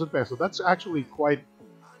 11,000 pesos. That's actually quite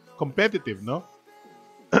competitive, no?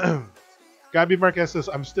 Gabby Marquez says,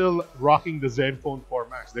 I'm still rocking the Zenfone 4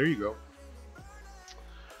 Max. There you go.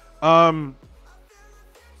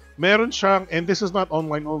 Meron siyang, and this is not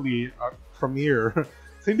online only from here.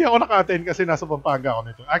 So, hindi ako naka-attend kasi nasa Pampanga ako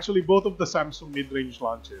nito. Actually, both of the Samsung mid-range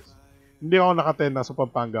launches, hindi ako naka-attend, nasa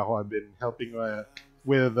Pampanga ako. I've been helping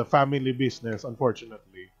with the family business,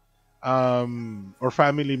 unfortunately. Or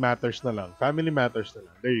family matters na lang. Family matters na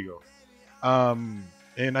lang. There you go.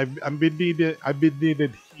 And I've been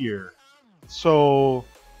needed here. So,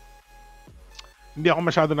 hindi ako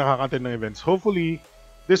masyado nakaka-attend ng events. Hopefully,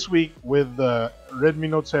 this week with the Redmi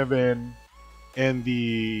Note 7 and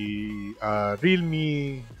the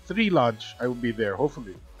Realme 3 launch, I will be there,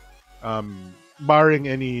 hopefully. Barring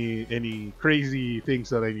any crazy things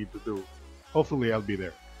that I need to do. Hopefully, I'll be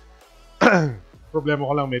there. Problema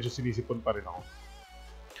ko lang, medyo sinisipon pa rin ako.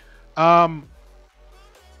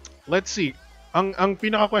 Let's see. Ang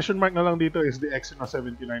pinaka-question mark na lang dito is the Exynos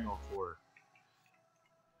 7904.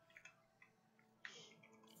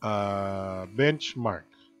 Benchmark.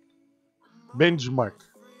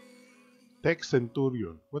 Tech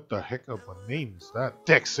Centurion. What the heck of a name is that?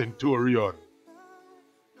 Tech Centurion.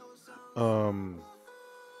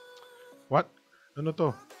 What? Ano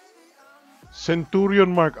to? Centurion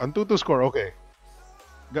Mark. Antutu score. Okay.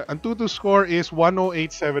 Antutu score is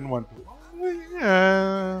 108712.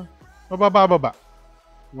 Yeah. Mababa.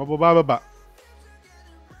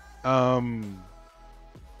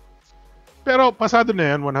 Pero pasado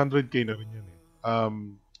na yan, 100k na rin yan.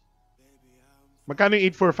 Magkano yung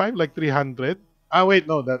 845? Like 300? Wait,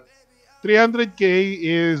 no. That 300k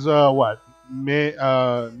is what? Mate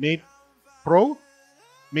Pro?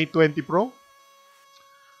 Mate 20 Pro?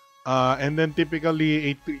 And then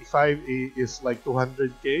typically 835 is like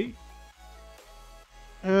 200k.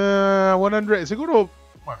 100. Siguro,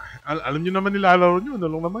 alam nyo naman nilalaro nyo. Ano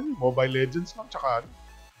lang naman yun? Mobile Legends lang. Tsaka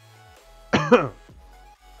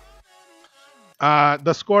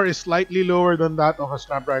the score is slightly lower than that of a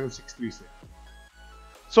Snapdragon 636.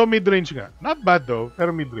 So mid-range nga. Not bad though,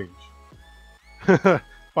 pero mid-range.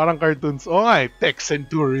 Parang cartoons. Oh nga eh, Tech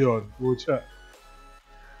Centurion. Pucha.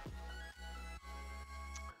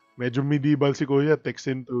 Medyo medieval si Kuya, Tech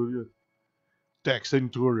Centurion.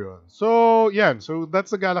 So, yan. So,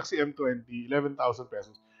 that's the Galaxy M20, 11,000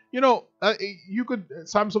 pesos. You know,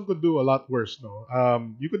 Samsung could do a lot worse, no?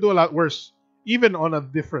 You could do a lot worse even on a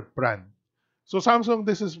different brand. So, Samsung,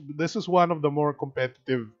 this is one of the more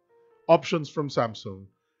competitive options from Samsung.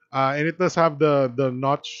 And it does have the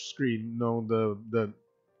notch screen, the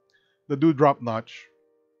dewdrop notch.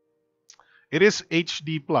 It is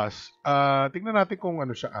HD+. Tingnan natin kung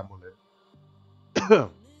ano siya, AMOLED.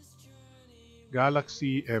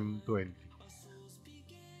 Galaxy M20.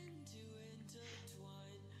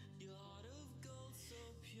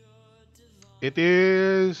 It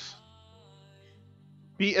is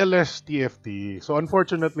PLS TFT. So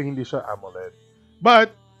unfortunately, hindi siya AMOLED.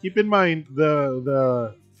 But keep in mind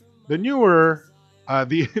the newer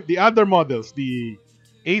the other models, the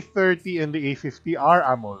A30 and the A50 are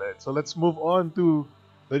AMOLED. So let's move on to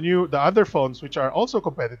the other phones which are also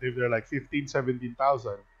competitive. They're like 15,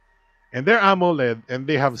 17,000. And they're AMOLED and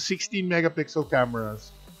they have 16 megapixel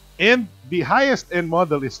cameras. And the highest end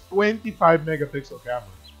model is 25 megapixel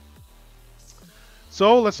cameras.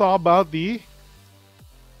 So let's talk about the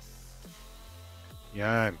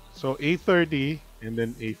yan. So A30 and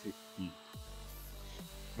then A50.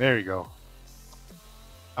 There you go.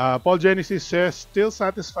 Paul Genesis says, still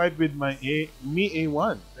satisfied with my Mi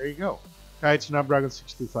A1. There you go. Kahit Snapdragon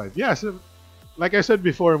 625. Yeah, so, like I said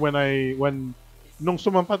before, nung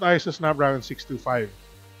sumampa tayo sa Snapdragon 625,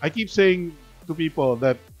 I keep saying to people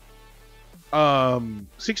that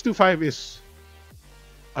 625 is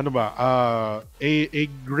ano ba, a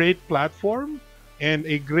great platform and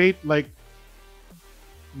a great like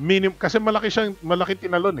minimum kasi malaki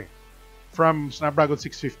tinalon eh from Snapdragon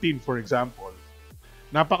 615 for example.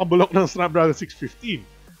 Napakabulok ng Snapdragon 615.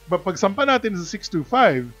 But pagsampa natin sa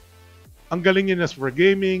 625, ang galing niya for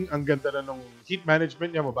gaming, ang ganda na ng heat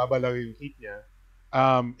management niya, mababa lang yung heat niya.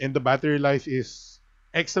 And the battery life is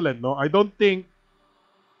excellent, no? I don't think,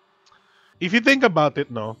 if you think about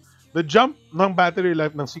it, no, the jump ng battery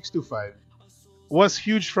life ng 625 was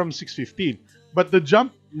huge from 615. But the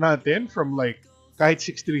jump natin from like, kahit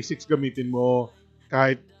 636 gamitin mo,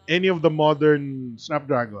 kahit any of the modern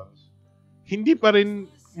Snapdragons, hindi pa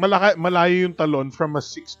rin malayo yung talon from a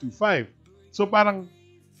 625. So parang,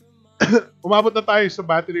 umabot na tayo sa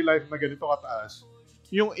battery life na ganito kataas.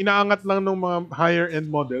 Yung inaangat lang ng mga higher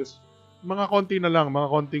end models, mga konti na lang,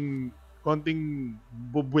 mga konting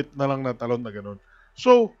bubwit na lang na talon na ganun.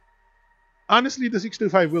 So, honestly, the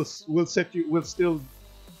 625 will still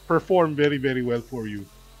perform very, very well for you,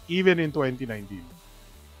 even in 2019.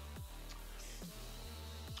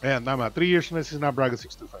 Ayan, tama. 3 years na si Snapdragon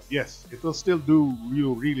 625. Yes, it will still do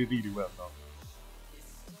you really, really well. No?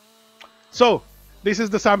 So, this is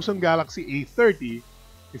the Samsung Galaxy A30.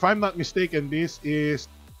 If I'm not mistaken, this is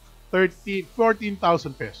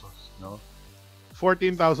 14,000 pesos. No?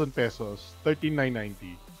 14,000 pesos,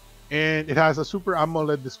 13,990. And it has a Super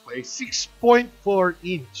AMOLED display, 6.4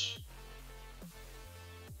 inch.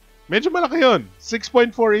 Medyo malaki yun.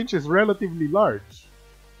 6.4 inch is relatively large.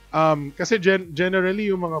 Kasi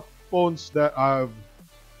generally yung mga phones that have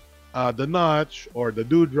the notch or the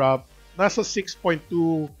dewdrop nasa 6.2,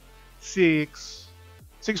 6.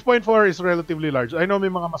 6.4 is relatively large. I know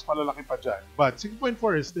may mga mas malalaki pa dyan, but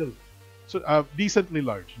 6.4 is still decently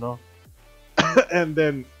large, no? And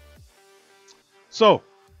then, so,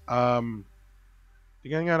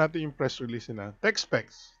 tingnan nga natin yung press release na. Tech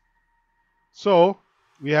specs. So,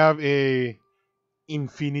 we have a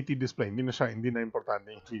infinity display. Hindi na importante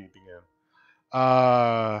yung infinity ngayon.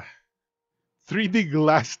 3D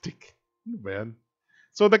glass stick. Ano ba yan?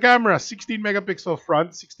 So the camera, 16 megapixel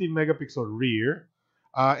front, 16 megapixel rear.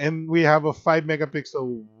 And we have a 5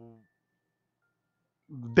 megapixel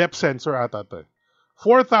depth sensor ata to.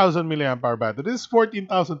 4,000 milliamp hour battery. This is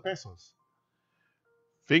 14,000 pesos.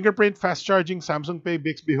 Fingerprint, fast charging, Samsung Pay,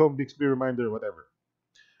 Bixby Home, Bixby Reminder, whatever.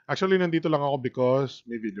 Actually, nandito lang ako because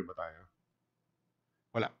may video ba tayo?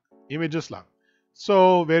 Wala. Images lang.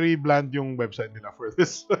 So, very bland yung website nila for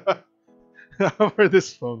this for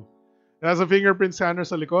this phone. It has a fingerprint scanner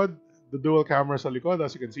sa likod, the dual camera sa likod.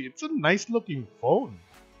 As you can see, it's a nice looking phone.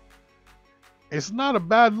 It's not a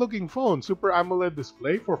bad looking phone. Super AMOLED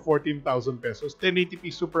display for 14,000 pesos.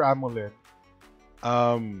 1080p Super AMOLED.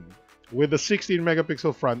 With a 16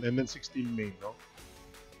 megapixel front and then 16 main, no?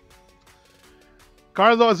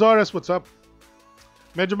 Carlo Azores, what's up?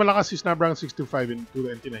 Medyo malakas si Snapdragon 625 into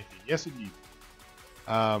the NT19. Yes, indeed.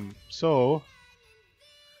 So,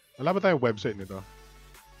 wala ba tayong website nito?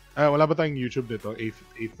 Wala ba tayong YouTube nito?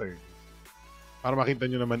 A30. Para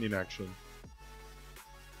makita nyo naman in action.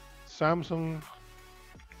 Samsung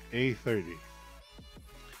A30.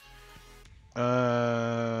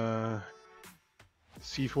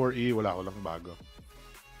 C4E, wala ko lang bago.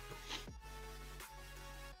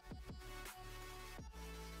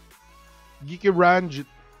 Geeky Range,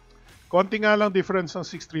 konti nga lang difference ng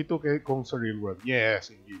 632 kung sa real world. Yes,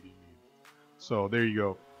 indeed. So, there you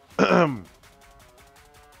go.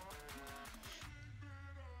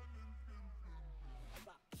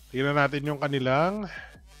 Tingnan natin yung kanilang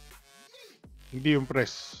hindi yung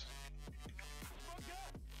press.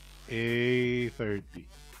 A30.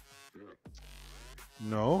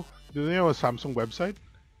 No? Dito niya yung Samsung website?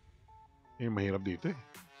 Yung mahirap dito eh.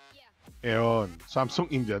 Eon,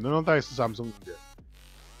 Samsung India. Doon tayo sa Samsung India.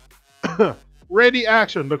 Ready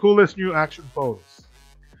Action, the coolest new action phones.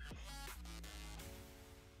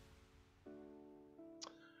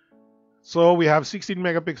 So, we have 16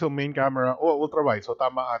 megapixel main camera. Oh, ultra wide. So,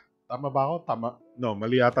 tama ba ako? Tama. No,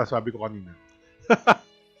 mali yata sabi ko kanina.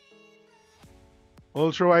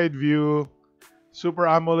 Ultra wide view, Super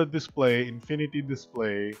AMOLED display, infinity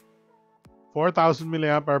display, 4,000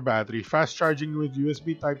 milliamp hour battery, fast charging with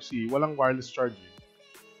USB Type-C, walang wireless charging.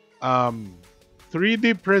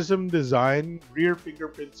 3D prism design, rear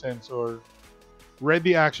fingerprint sensor,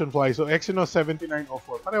 ready action fly. So, Exynos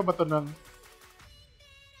 7904. Pareho ba ito ng...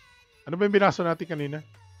 Ano ba yung binasa natin kanina?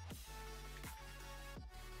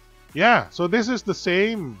 Yeah, so this is the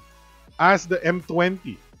same as the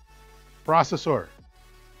M20 processor.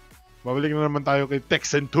 Babalik na naman tayo kay Tech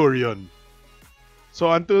Centurion. So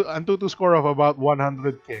Antutu score of about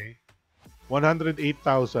 100k,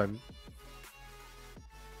 108,000.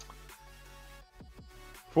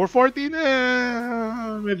 For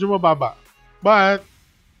 14, medyo mababa. But,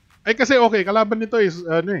 ay kasi okay, kalaban nito is,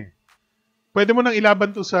 ano eh, pwede mo nang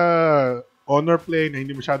ilaban to sa Honor Play na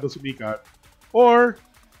hindi masyado sumikat. Or,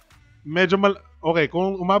 medyo okay,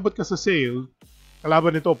 kung umabot ka sa sale,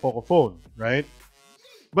 kalaban nito, Pocophone, right?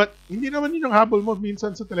 But, hindi naman yun yung habol mo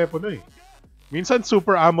minsan sa telepono eh. Minsan,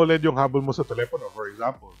 Super AMOLED yung habol mo sa telepono, for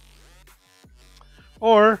example.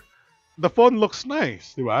 Or, the phone looks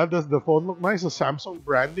nice, di ba? Does the phone look nice? The Samsung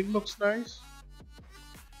branding looks nice.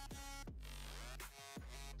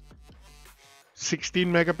 16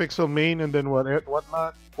 megapixel main and then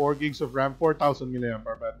whatnot. 4 gigs of RAM, 4,000 milliamp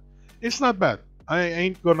hour battery. It's not bad. I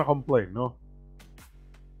ain't gonna complain, no?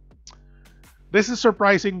 This is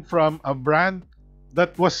surprising from a brand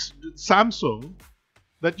that was Samsung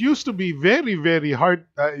that used to be very, very hard.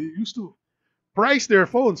 Used to price their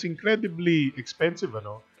phones incredibly expensive,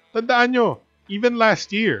 ano? Tandaan nyo, even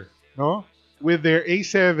last year, no? With their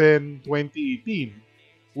A7 2018,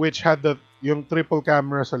 which had yung triple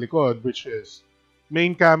camera sa likod, which is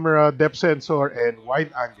main camera, depth sensor, and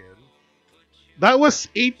wide angle. That was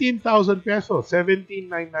 18,000 pesos,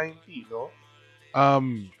 17,990, no?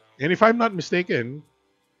 And if I'm not mistaken,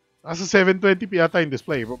 nasa 720p yata yung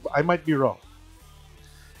display. I might be wrong.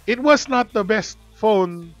 It was not the best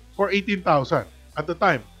phone for 18,000 at the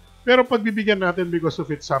time. Pero pagbibigyan natin because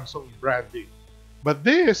of its Samsung branding. But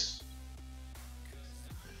this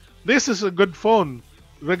is a good phone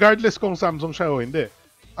regardless kung Samsung siya o hindi.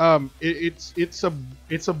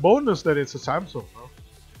 It's a bonus that it's a Samsung, no?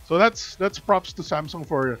 So that's props to Samsung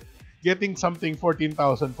for getting something 14,000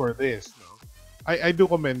 for this, no? I do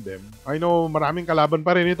commend them. I know maraming kalaban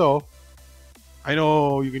pa rin ito. I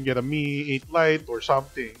know you can get a Mi 8 Lite or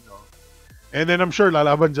something, no? And then I'm sure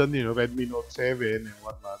lalaban dyan, you know, Redmi Note 7 and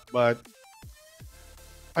whatnot. But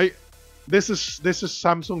this is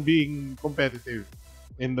Samsung being competitive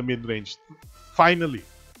in the mid-range. Finally.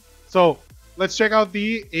 So let's check out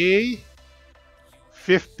the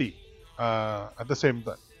A50 at the same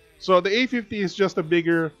time. So the A50 is just a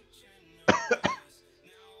bigger,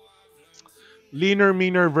 leaner,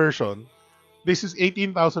 meaner version. This is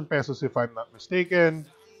 18,000 pesos if I'm not mistaken.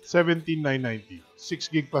 17,990. 6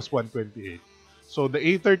 gig plus 128. So the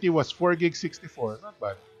A30 was 4 gig 64. Not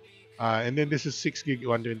bad. And then this is 6 gig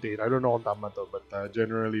 128. I don't know kung tama to, but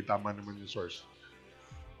generally tama naman yung source.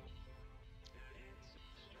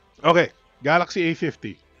 Okay. Galaxy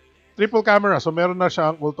A50. Triple camera. So meron na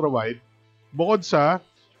siyang ultra wide. Bukod sa...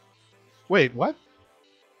 Wait, what?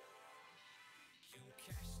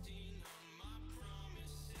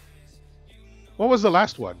 What was the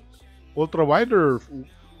last one? Ultra wide or...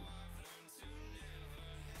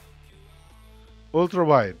 Ultra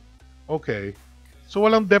wide. Okay. So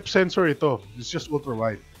walang depth sensor ito. It's just ultra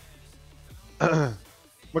wide.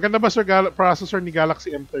 Maganda ba sa processor ni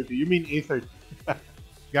Galaxy M30? You mean A30?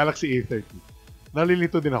 Galaxy A30.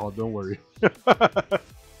 Nalilito din ako, don't worry.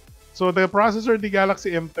 So the processor ni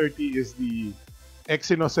Galaxy M30 is the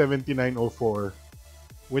Exynos 7904,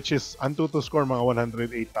 which is Antutu score mga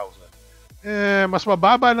 108,000. Mas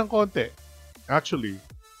mababa ng konti. Actually,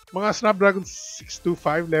 mga Snapdragon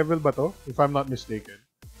 625 level ba to? If I'm not mistaken.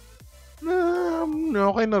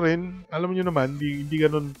 Okay na rin. Alam niyo naman, hindi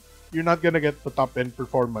ganun, you're not gonna get the top-end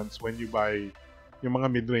performance when you buy yung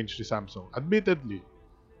mga mid-range ni Samsung. Admittedly.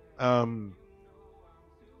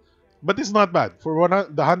 But it's not bad. For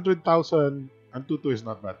the 100,000, Antutu is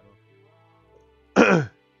not bad.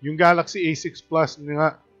 Yung Galaxy A6 Plus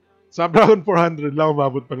nga, Snapdragon 400 lang,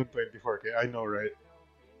 umabot pa ng 24K. I know, right?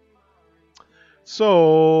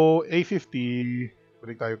 So, A50,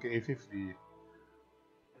 balik tayo kay A50.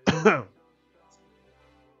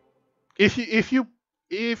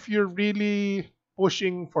 if you're really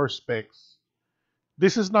pushing for specs,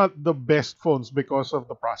 this is not the best phones because of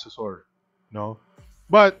the processor, no?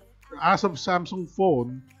 But as of Samsung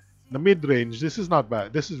phone, the mid-range, this is not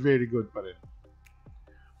bad. This is very good pa rin.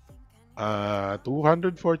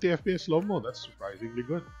 240 FPS slow-mo, that's surprisingly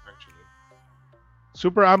good, actually.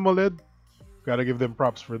 Super AMOLED, gotta give them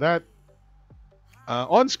props for that.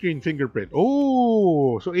 On-screen fingerprint.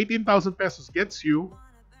 Oh, so 18,000 pesos gets you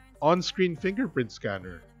on-screen fingerprint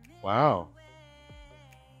scanner. Wow.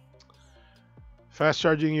 Fast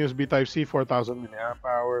charging USB Type-C, 4,000 milliamp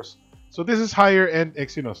hours. So this is higher end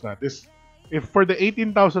Exynos na. This, if for the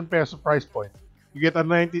 18,000 peso price point, you get a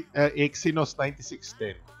Exynos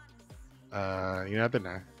 9610. Yun natin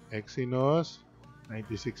ha. Exynos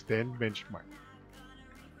 9610 benchmark.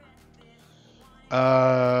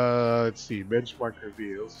 Let's see. Benchmark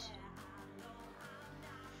reveals.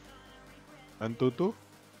 Antutu?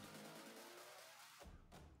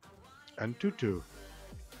 Antutu.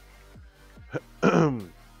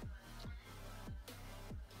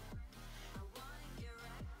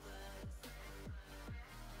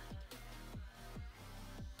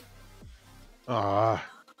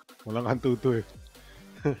 Walang Antutu eh.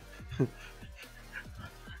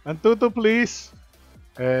 Antutu, please.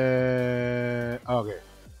 Okay.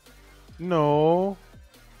 No.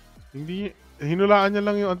 Hindi. Hinulaan niya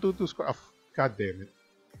lang yung Antutu score. God damn it.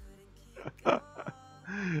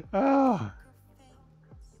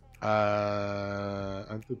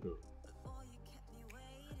 Antutu.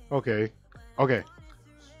 Okay. Okay.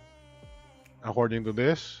 According to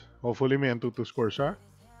this, hopefully may Antutu score siya.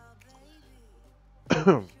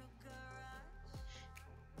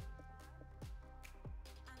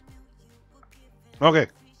 Okay.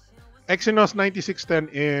 Exynos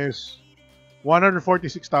 9610 is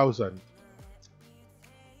 146,000.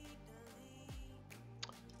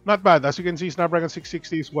 Not bad. As you can see, Snapdragon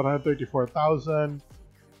 660 is 134,000.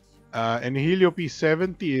 And Helio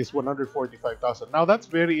P70 is 145,000. Now, that's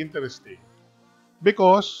very interesting.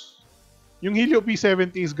 Because, yung Helio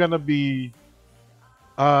P70 is gonna be,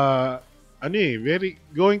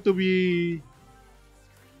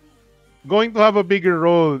 going to have a bigger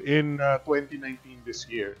role in 2019 this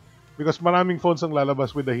year. Because maraming phones ang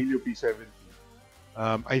lalabas with the Helio P70.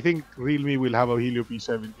 I think Realme will have a Helio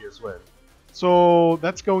P70 as well. So,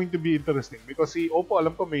 that's going to be interesting. Because si Oppo,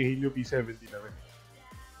 alam ko may Helio P70 na rin.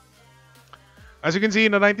 As you can see,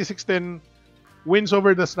 the 9610 wins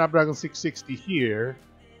over the Snapdragon 660 here.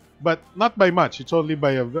 But not by much. It's only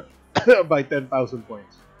by by 10,000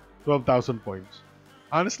 points. 12,000 points.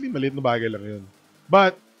 Honestly, maliit na bagay lang yun.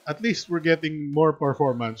 But, at least we're getting more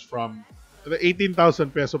performance from the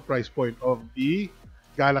 18,000 peso price point of the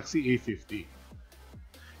Galaxy A50.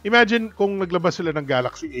 Imagine kung naglabas sila ng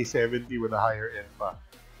Galaxy A70 with a higher end pa.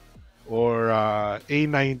 Or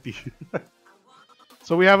A90.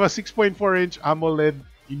 So we have a 6.4-inch AMOLED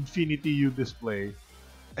Infinity U display.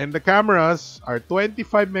 And the cameras are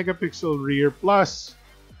 25 megapixel rear plus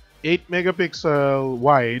 8 megapixel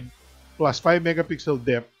wide plus 5 megapixel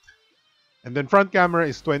depth. And then front camera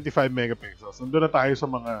is 25 megapixels. Nandun na tayo sa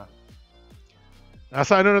mga...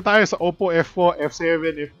 Nasa ano na tayo sa Oppo F4,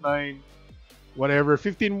 F7, F9, whatever.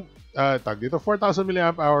 4,000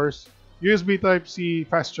 milliamp hours, USB Type-C,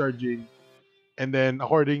 fast charging. And then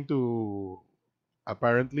according to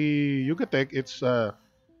apparently Yugatech, it's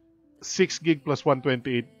 6 gig plus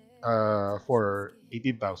 128 for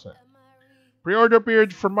 18,000. Pre-order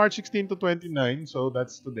period from March 16 to 29, so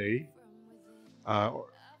that's today.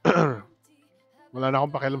 Wala na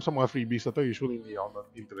akong pakialam sa mga freebies na to. Usually hindi ako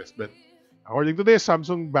not interested. But according to this,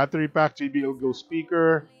 Samsung battery pack, JBL Go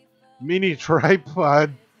speaker, mini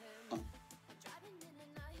tripod,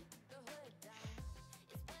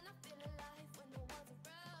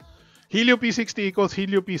 Helio P60 equals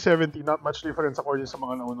Helio P70. Not much difference according sa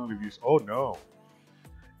mga naunang reviews. Oh no.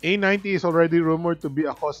 A90 is already rumored to be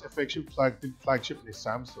a cost-effective flagship ni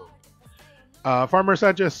Samsung. Farmer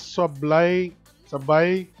Sanchez sabay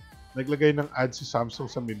naglagay ng ad si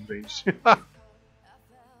Samsung sa midrange.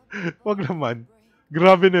 Wag naman.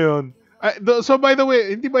 Grabe na yun. So by the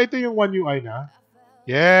way, hindi ba ito yung One UI na?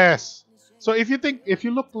 Yes. So if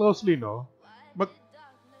you look closely, no,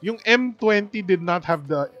 yung M20 did not have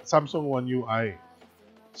the Samsung One UI.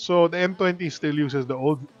 So the M20 still uses the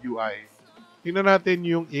old UI. Tingnan natin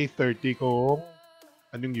yung A30 kung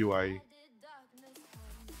anong UI.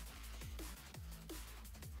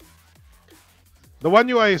 The One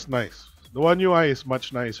UI is nice. The One UI is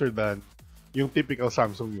much nicer than yung typical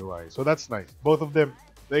Samsung UI. So that's nice. Both of them,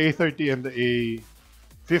 the A30 and the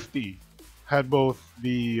A50, had both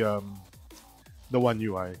the One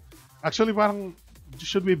UI. Actually, parang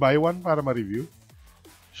should we buy one para ma-review?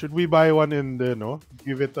 Should we buy one and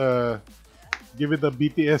give it a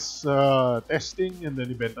BTS testing and then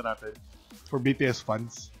ibenta natin for BTS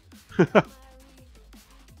fans?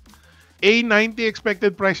 A90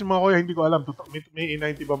 expected price mga kuya, hindi ko alam. May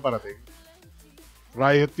A90 bang parating?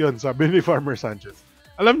 Riot yun, sabi ni Farmer Sanchez.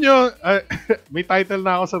 Alam nyo, may title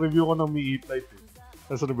na ako sa review ko ng Mi 8 Lite.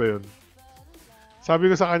 Nasaan ba yun? Sabi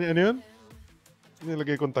ko sa kanya, ano yun?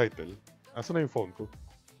 Nilagay kong title. Asa na yung phone ko?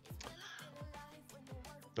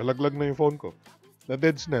 Nalaglag na yung phone ko.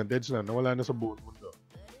 Deads na. Nawala na sa buong mundo.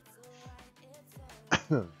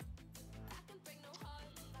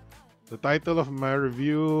 The title of my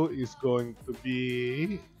review is going to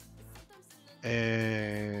be...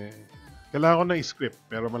 kailangan ko na i-script,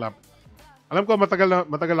 pero malapit. Alam ko, matagal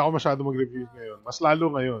ako masyado mag-review ngayon. Mas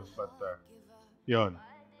lalo ngayon. But, yun.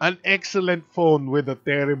 An excellent phone with a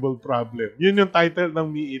terrible problem. Yun yung title ng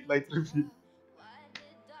Mi 8 Lite review.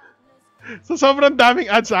 So, sobrang daming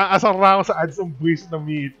ads. Asar na ako sa ads ng buwis ng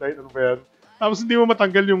Mi 8 Lite. Ano ba yan? Tapos hindi mo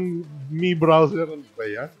matanggal yung Mi browser. Ano ba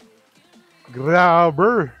yan?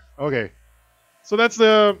 Grabber. Okay. So, that's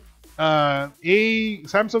the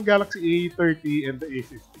Samsung Galaxy A30 and the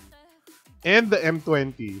A50. And the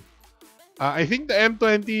M20. I think the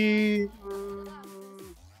M20...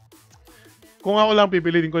 kung ako lang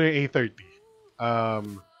pipiliin ko yung A30.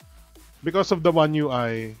 Because of the One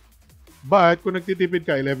UI. But kung nagtitipid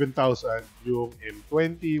ka 11,000 yung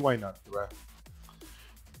M20, why not, diba?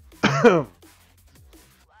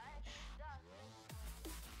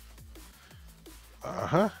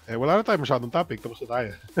 Wala na tayo masyadong topic. Tapos na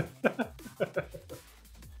tayo.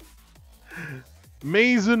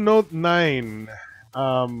 Meizu Note 9.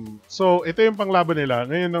 So, ito yung panglaban nila.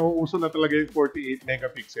 Ngayon, nauuso na talaga yung 48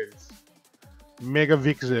 megapixels.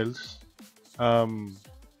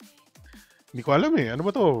 Hindi ko alam eh. Ano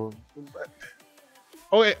ba to?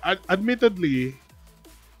 Okay, admittedly,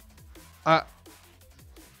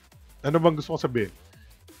 ano bang gusto ko sabihin?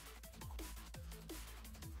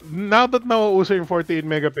 Now that nauuso yung 48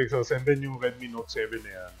 megapixels and then yung Redmi Note 7 na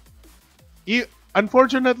yan,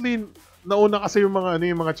 unfortunately, nauna kasi yung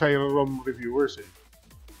mga Chiron reviewers eh.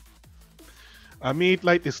 Mi 8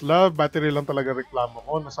 Lite is love, battery lang talaga reklamo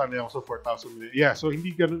ko, nasanay ako sa 4,000 mAh. Yeah, so hindi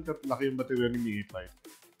ganun kalaki yung battery ni Mi 8 Lite.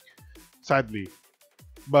 Sadly.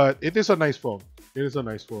 But it is a nice phone. It is a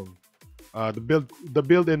nice phone. The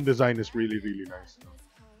build and design is really, really nice.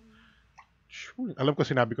 Alam ko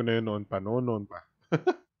sinabi ko na yun noon pa. Noon pa.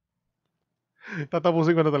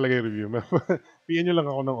 Tatapusin ko na talaga yung review. Piyan nyo lang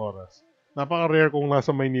ako ng oras. Napaka-rare kung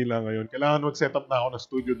nasa Maynila ngayon. Kailangan mag-set up na ako ng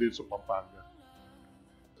studio dito sa Pampanga.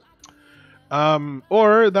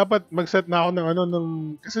 Or dapat mag-set na ako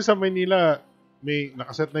ng kasi sa Maynila may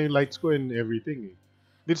nakaset na yung lights ko and everything eh.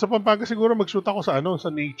 Dito sa Pampanga siguro mag-shoot ako sa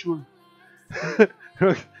nature.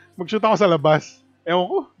 Mag-shoot ako sa labas. Ewan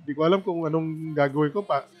ko, hindi ko alam kung anong gagawin ko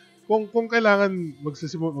pa. Kung kailangan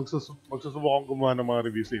magsusubukan gumawa ng mga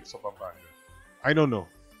reviews dito sa Pampanga. I don't know.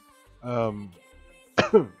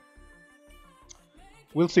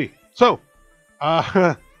 We'll see. So,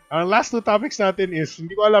 our last two topics natin is,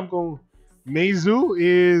 hindi ko alam kung Meizu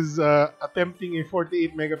is attempting a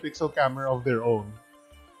 48 megapixel camera of their own.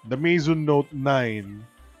 The Meizu Note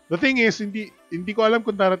 9. The thing is, hindi ko alam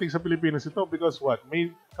kung darating sa Pilipinas ito because what?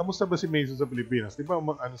 Kamusta ba si Meizu sa Pilipinas? Di ba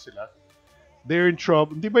ano sila? They're in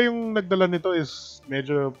trouble. Di ba yung nagdala nito is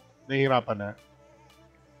medyo nahihirapan na?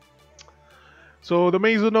 So, the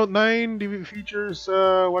Meizu Note 9 features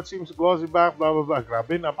what seems glossy back, blah, blah, blah.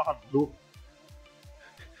 Grabe, napaka-blue.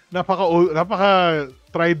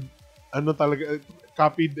 Napaka-tried, talaga,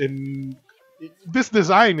 copied and... This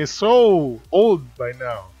design is so old by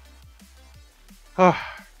now.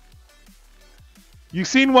 You've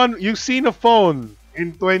seen a phone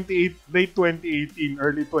in late 2018,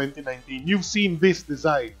 early 2019. You've seen this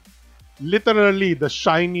design. Literally, the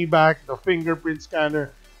shiny back, the fingerprint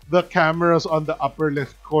scanner, the cameras on the upper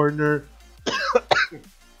left corner,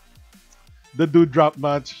 the dewdrop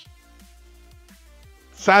notch.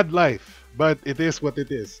 Sad life, but it is what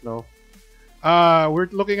it is, no? We're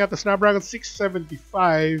looking at the Snapdragon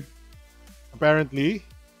 675, apparently.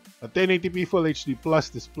 A 1080p Full HD Plus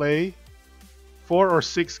display. 4 or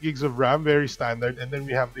 6 gigs of RAM, very standard. And then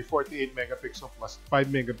we have the 48 megapixel plus 5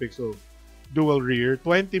 megapixel dual rear,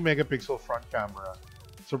 20 megapixel front camera.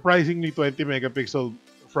 Surprisingly, 20 megapixel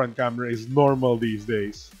front camera is normal these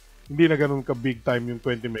days. Hindi na ganun ka big time yung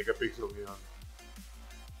 20 megapixel ngayon.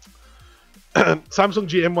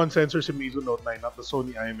 Samsung GM1 sensor sa Meizu Note 9, not the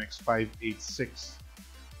Sony IMX586.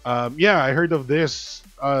 Yeah, I heard of this.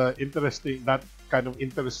 That kind of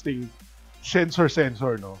interesting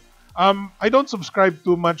sensor, no? I don't subscribe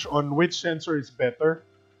too much on which sensor is better.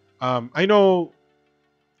 I know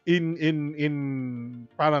in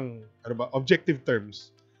parang objective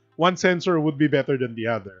terms, one sensor would be better than the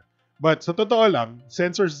other. But sa totoo lang,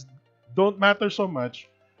 sensors don't matter so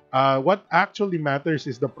much. What actually matters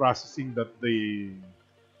is the processing that the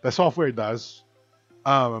software does.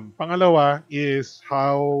 Pangalawa is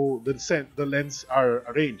how the lens are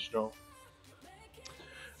arranged, no?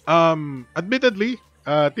 Admittedly,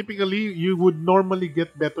 typically you would normally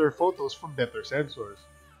get better photos from better sensors.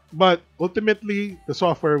 But ultimately, the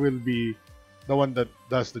software will be the one that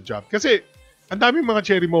does the job. Kasi ang daming mga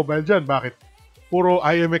Cherry Mobile dyan. Bakit? Puro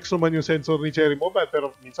IMX naman yung sensor ni Cherry Mobile,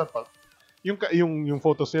 pero minsan yung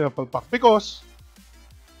photos nila palpak. Because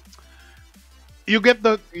you get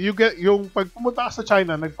yung pag pumunta ka sa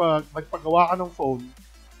China, nagpagawa ka ng phone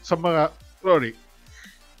sa mga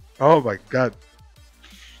oh my god.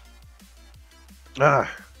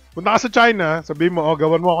 Punta ka sa China, sabihin mo,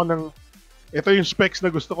 gawan mo ako ng ito yung specs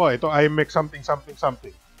na gusto ko, ito IMX something something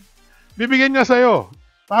something. Bibigyan niya sa'yo.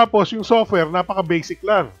 Tapos yung software, napaka-basic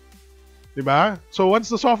lang. Diba? So once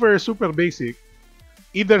the software is super basic,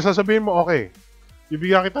 either sasabihin mo, okay,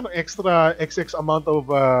 bibigyan kita ng extra XX amount of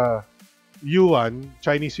yuan,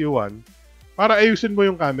 Chinese yuan, para ayusin mo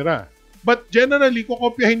yung camera. But generally,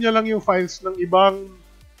 kukopyahin niya lang yung files ng ibang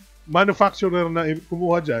manufacturer na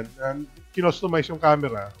kumuha dyan and kinostomize yung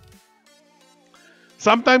camera.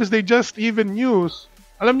 Sometimes they just even use,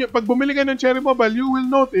 alam niyo, pag bumili kayo ng Cherry Mobile, you will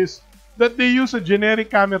notice that they use a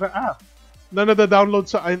generic camera app na nada-download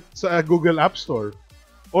sa Google App Store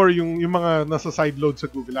or yung mga nasa sideload sa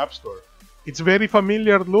Google App Store. It's very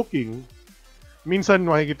familiar looking. Minsan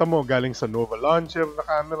makikita mo galing sa Nova launcher na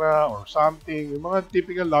camera or something, yung mga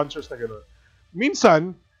typical launchers na gano'n.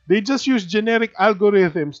 Minsan, they just use generic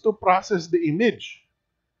algorithms to process the image.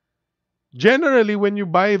 Generally, when you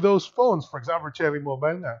buy those phones, for example, Cherry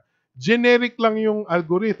Mobile na, generic lang yung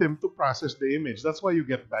algorithm to process the image. That's why you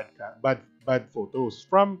get bad photos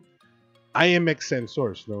from IMX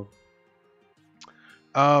sensors, no?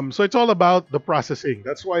 So it's all about the processing.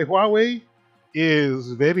 That's why Huawei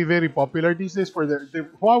is very, very popular these days. For the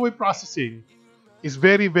Huawei processing is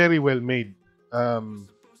very, very well made.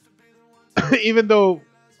 Even though,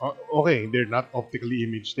 okay, they're not optically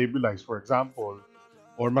image stabilized, for example,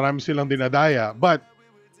 or marami silang dinadaya, but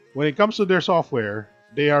when it comes to their software,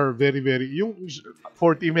 they are very, very, yung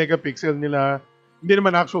 40 megapixel nila, hindi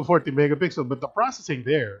naman actual 40 megapixel, but the processing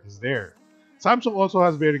there is there. Samsung also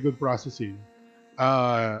has very good processing.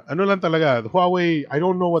 Ano lang talaga, Huawei, I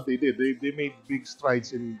don't know what they did. They made big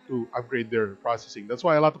strides to upgrade their processing. That's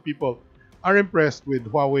why a lot of people are impressed with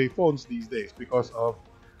Huawei phones these days because of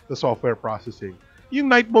the software processing. Yung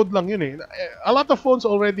night mode lang yun eh. A lot of phones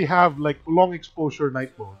already have like long exposure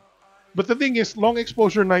night mode. But the thing is, long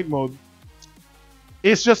exposure night mode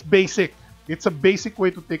is just basic. It's a basic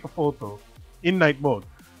way to take a photo in night mode.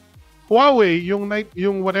 Huawei,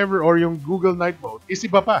 yung whatever, or yung Google night mode, is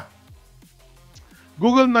iba pa.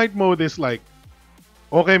 Google night mode is like,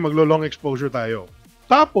 okay, maglo-long exposure tayo.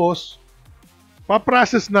 Tapos,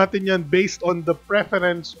 paprocess natin yan based on the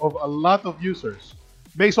preference of a lot of users.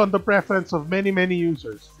 Based on the preference of many, many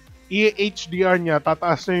users. I-HDR niya,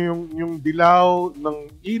 tataas na yung dilaw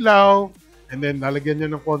ng ilaw, and then lalagyan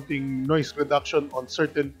niya ng konting noise reduction on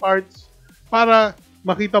certain parts para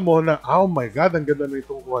makita mo na, oh my God, ang ganda na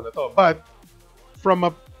itong kuha na to. But, from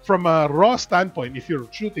a raw standpoint, if you're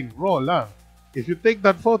shooting raw lang, if you take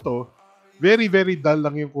that photo, very, very dull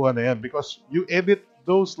lang yung kuha na yan because you edit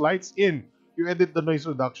those lights in. You edit the noise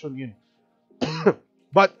reduction in.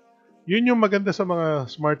 But, yun yung maganda sa mga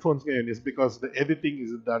smartphones ngayon is because the editing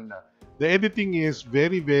is done na. The editing is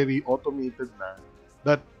very, very automated na.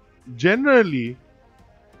 That generally,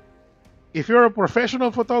 if you're a professional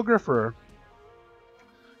photographer,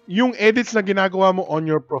 yung edits na ginagawa mo on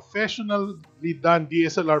your professionally done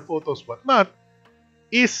DSLR photos, whatnot,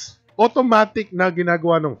 is automatic na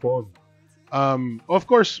ginagawa ng phone. Of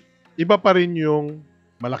course, iba pa rin yung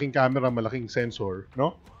malaking camera, malaking sensor,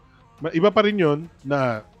 no? Iba pa rin yun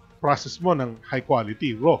na process mo ng high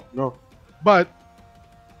quality, raw, no? But,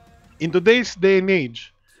 in today's day and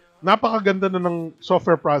age, napakaganda na ng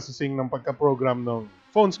software processing ng pagka-program ng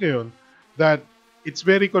phones ngayon that it's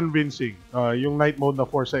very convincing. Yung night mode na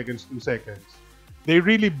 4 seconds, 2 seconds. They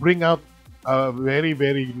really bring out a very,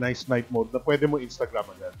 very nice night mode na pwede mo Instagram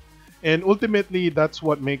agad. And ultimately, that's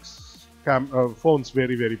what makes phones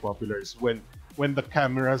very, very popular is when the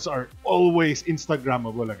cameras are always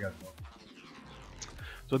Instagrammable agad. No?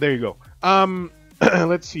 So there you go.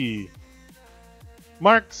 Let's see.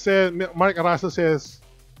 Mark Arasa says,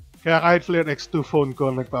 kaya kahit Flare X2 phone ko,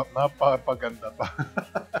 napapaganda pa.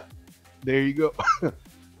 There you go.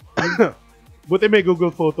 Buti may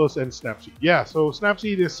Google Photos and Snapseed. Yeah, so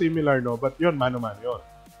Snapseed is similar, no? But yun, mano-mano yun.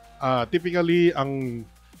 Typically,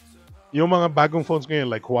 yung mga bagong phones ngayon,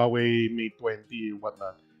 like Huawei Mate 20,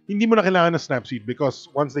 whatnot, hindi mo na kailangan ng Snapseed because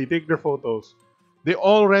once they take their photos, they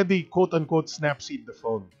already quote-unquote Snapseed the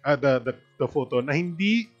phone, the photo, na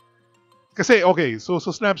hindi, kasi, okay, so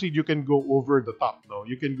Snapseed, you can go over the top, no?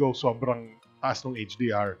 You can go sobrang taas ng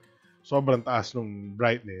HDR, sobrang taas ng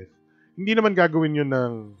brightness. Hindi naman gagawin yun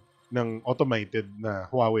ng automated na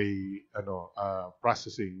Huawei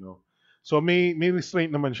processing, no? So may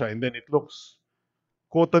restraint naman siya and then it looks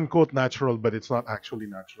quote unquote natural but it's not actually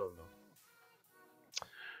natural, no?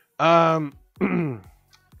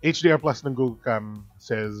 HDR Plus ng Google Cam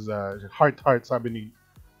says heart sabi ni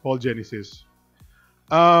Paul Genesis.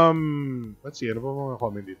 Let's see, ano ba mga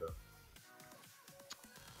comment dito?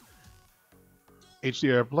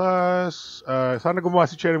 HDR Plus. Sana gumawa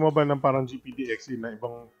si Cherry Mobile ng parang GPD-XT na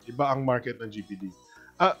iba ang market ng GPD.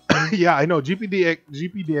 Yeah, I know.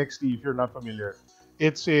 GPD-XT, if you're not familiar,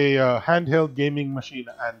 it's a handheld gaming machine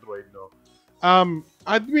na Android, no?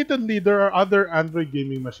 Admittedly, there are other Android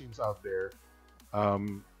gaming machines out there.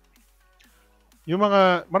 Yung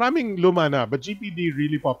mga, maraming luma na, but GPD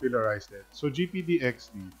really popularized it. So GPD-XT,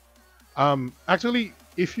 actually,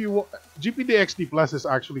 GPD-XT Plus is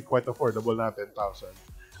actually quite affordable na 10,000.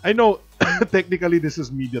 I know, technically, this is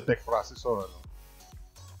MediaTek processor, ano?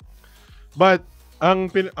 But, ang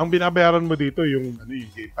binabayaran mo dito, yung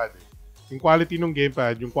gamepad, eh. Yung quality ng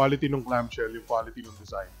gamepad, yung quality ng clamshell, yung quality ng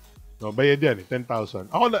design. No, bayad yan, eh, 10,000.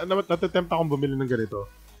 Ako, natatempt akong bumili ng ganito.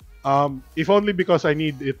 If only because I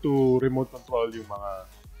need it to remote control yung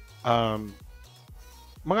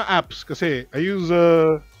mga apps kasi I use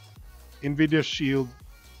Nvidia Shield.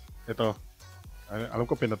 Ito. Alam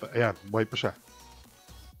ko ayan, buhay pa siya.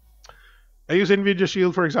 I use Nvidia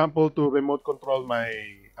Shield for example to remote control my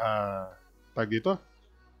tag dito.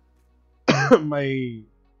 my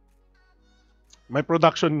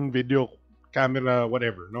production video camera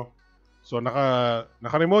whatever, no? So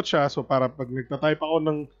naka-remote siya so para pag nagta-type ako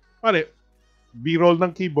ng B-roll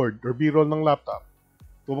ng keyboard or B-roll ng laptop.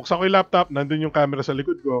 Bubuksan ko yung laptop, nandun yung camera sa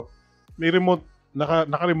likod ko. May remote,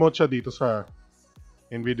 naka-remote siya dito sa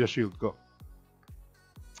Nvidia Shield ko.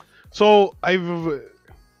 So,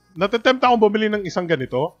 natatempt akong bumili ng isang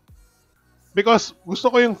ganito because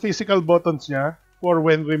gusto ko yung physical buttons niya for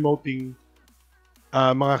when remoting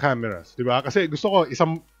mga cameras. Diba? Kasi gusto ko,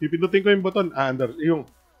 pipindutin ko yung button,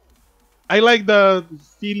 I like the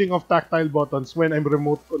feeling of tactile buttons when I'm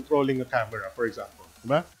remote controlling a camera, for example.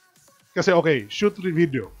 Diba? Kasi okay, shoot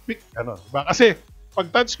video. Pick, diba? Kasi pag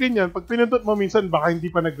touchscreen yan, pag pinindot mo minsan, baka hindi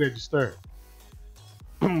pa nag-register.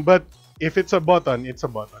 But if it's a button, it's a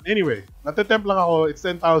button. Anyway, natatempt lang ako, it's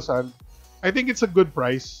 10,000. I think it's a good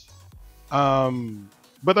price.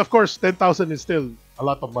 But of course, 10,000 is still a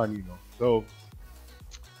lot of money, no? So,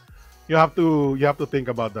 you have to think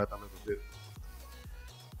about that a little bit.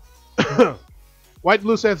 White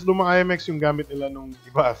Blue says lumang IMX yung gamit nila nung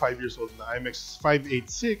iba 5 years old na IMX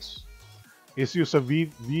 586 is used sa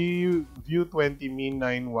View 20 Mean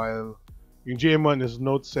 9 while yung GM1 is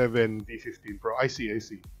Note 7 V15 Pro. I see.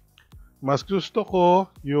 Mas gusto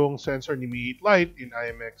ko yung sensor ni Mi 8 Lite in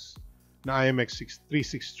IMX na IMX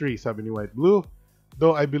 363 sabi ni White Blue.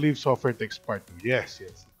 Though I believe software takes part. Yes,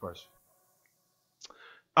 of course.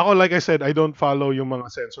 Ako, like I said, I don't follow yung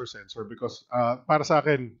mga sensor because para sa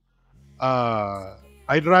akin,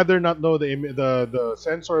 I'd rather not know the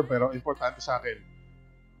sensor pero importante sa akin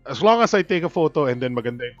as long as I take a photo and then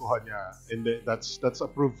maganda yung kuha niya and then that's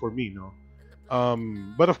approved for me, no?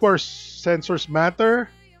 But of course sensors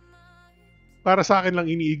matter. Para sa akin lang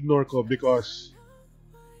ini-ignore ko because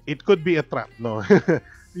it could be a trap, no?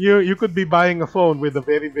 you could be buying a phone with a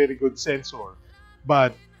very very good sensor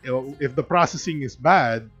but if the processing is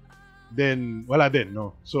bad then wala din,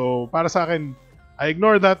 no? So para sa akin I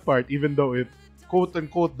ignore that part even though it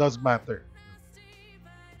quote-unquote does matter.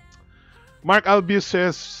 Mark Albius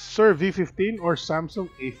says, Sir, V15 or Samsung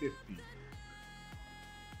A50?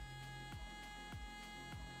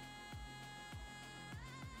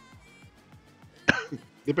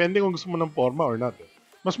 Depende kung gusto mo ng forma or not.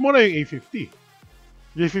 Mas mura yung A50.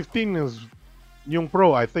 V15 is yung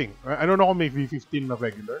Pro, I think. I don't know kung may V15 na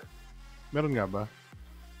regular. Meron nga ba?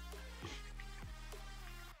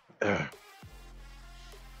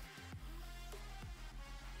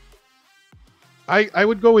 I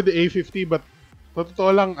would go with the A50 but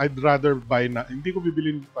totoo lang I'd rather buy na. Hindi ko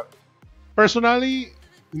bibilin pa. Personally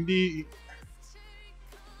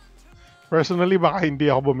baka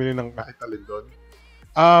hindi ako bumili ng kahit alin doon.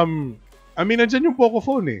 I mean nandiyan yung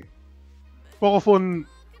Pocophone eh. Pocophone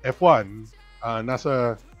F1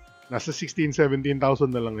 nasa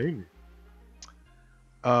 16,000-17,000 na lang ngayon eh.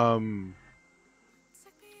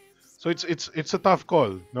 So it's a tough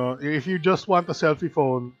call, no? If you just want a selfie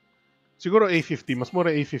phone, siguro A50, mas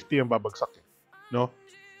mura A50 ang babagsak eh, no?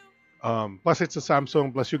 Plus it's a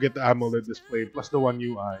Samsung, plus you get the AMOLED display, plus the One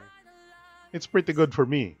UI. It's pretty good for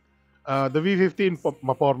me. The V15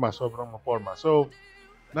 maporma, sobrang maporma. So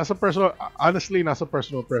honestly nasa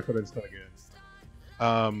personal preference talaga yan.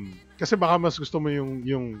 Kasi baka mas gusto mo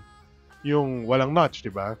yung walang notch,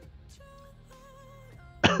 di ba?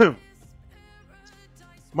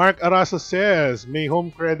 Mark Arasa says, may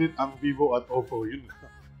home credit ang Vivo at Oppo. Yun na.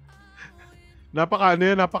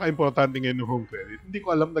 Napaka-importante ngayon ng home credit. Hindi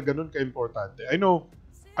ko alam na ganun ka-importante. I know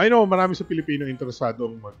marami sa Pilipino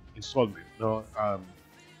interesadong mag-install din, no?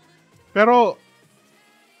 Pero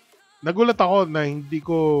nagulat ako na hindi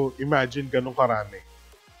ko imagine ganun karami.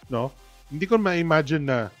 No? Hindi ko ma-imagine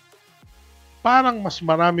na parang mas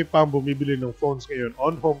marami pa ang bumibili ng phones ngayon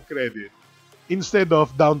on home credit instead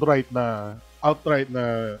of outright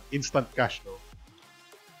na instant cash, no?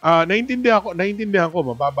 Naintindihan ko,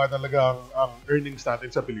 mababa talaga ang earnings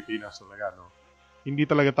natin sa Pilipinas talaga, no? Hindi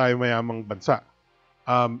talaga tayo mayamang bansa.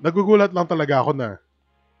 Nagugulat lang talaga ako na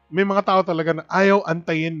may mga tao talaga na ayaw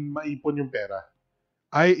antayin maipon yung pera.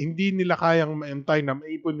 Hindi nila kayang maantay na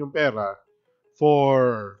maipon yung pera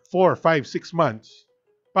for 4, 5, 6 months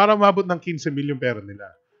para umabot ng 15 mil yung pera nila.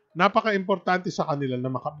 Napaka-importante sa kanila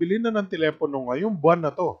na makabili na ng telepono ngayong buwan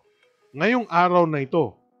na to. Ngayong araw na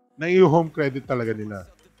ito, na i-home credit talaga nila.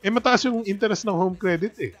 Mataas yung interest ng home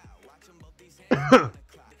credit eh.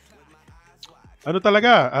 Ano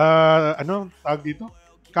talaga? Tawag dito?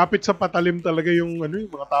 Kapit sa patalim talaga yung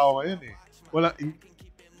mga tao ngayon eh.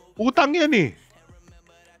 Utang yan eh.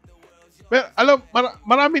 Pero alam,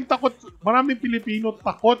 maraming Pilipino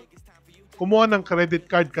takot kumuha ng credit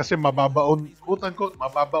card kasi mababaon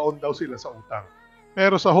daw sila sa utang.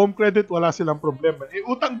 Pero sa home credit, wala silang problema.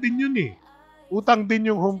 Utang din yun eh. Utang din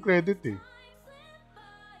yung home credit eh.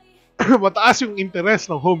 Mataas yung interest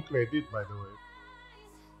ng home credit, by the way.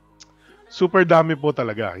 Super dami po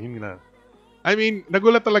talaga. Yun na. I mean,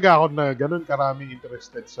 nagulat talaga ako na ganun karaming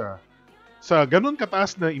interested sa ganun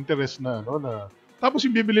kataas na interest na, tapos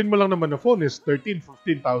yung bibilin mo lang naman na phone is 13,000,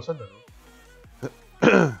 15,000,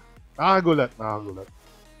 Nakakagulat.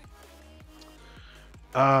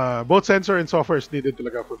 Both sensor and software is needed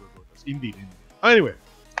talaga for the photos. Indeed. Anyway,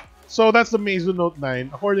 so that's the Meizu Note 9.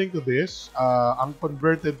 According to this, ang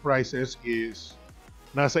converted prices is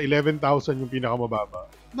nasa 11,000 yung pinakamababa.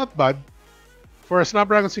 Not bad. For a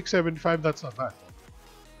Snapdragon 675, that's not bad.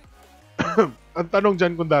 Ang tanong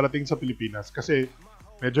dyan kung darating sa Pilipinas kasi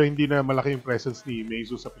medyo hindi na malaki yung presence ni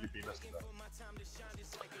Meizu sa Pilipinas.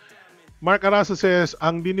 Mark Arasa says,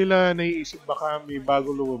 ang di nila naiisip baka may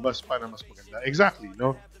bago lumabas pa na mas maganda. Exactly,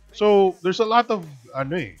 no? So, there's a lot of,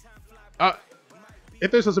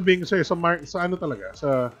 ito yung sasabihin ko sa'yo,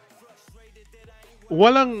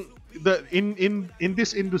 in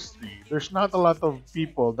this industry, there's not a lot of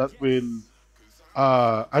people that will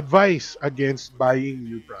advise against buying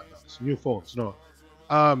new products, new phones, no?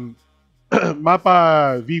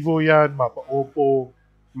 Mapa Vivo yan, mapa Oppo,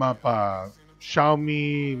 mapa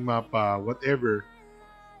Xiaomi, mapa whatever.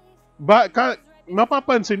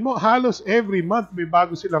 Mapapansin mo, halos every month may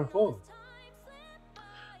bago silang phone.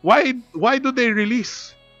 Why do they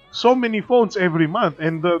release so many phones every month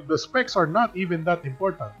and the specs are not even that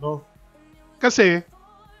important, no? Kasi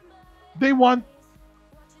they want,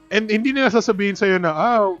 and hindi nila sasabihin sa'yo na,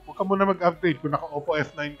 huwag ka muna mag-upgrade. Kung naka-Oppo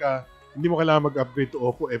F9 ka, hindi mo kailangan mag-upgrade to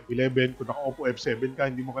Oppo F11. Kung naka-Oppo F7 ka,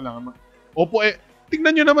 hindi mo kailangan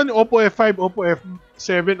tingnan nyo naman yung Oppo F5, Oppo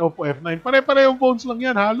F7, Oppo F9. Pare-parehong phones lang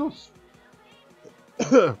yan, halos.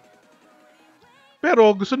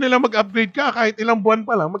 Pero gusto nila mag-upgrade ka, kahit ilang buwan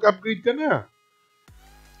pa lang, mag-upgrade ka na.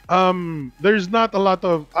 There's not a lot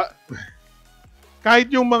of... kahit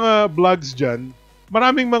yung mga vlogs dyan,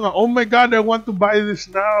 maraming mga, oh my God, I want to buy this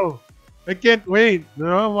now. I can't wait.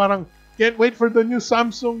 Parang, can't wait for the new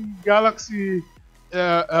Samsung Galaxy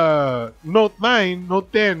Note 9, Note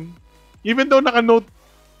 10. Even though naka-Note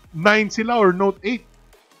 9 sila or Note 8.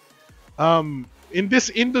 In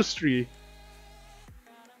this industry,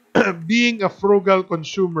 being a frugal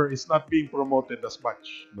consumer is not being promoted as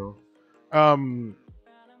much, no?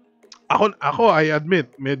 Ako, I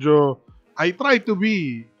admit, I try to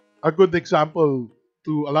be a good example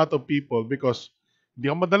to a lot of people because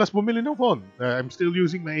hindi ako madalas bumili ng phone. I'm still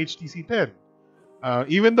using my HTC 10.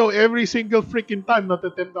 Even though every single freaking time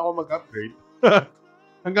natatempt ako mag-upgrade,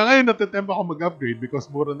 hanggang ngayon natatempt ako mag-upgrade because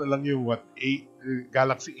mura na lang yung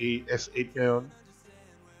Galaxy S8 ngayon.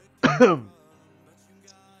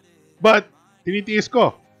 But, tinitiis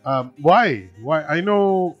ko. Why? I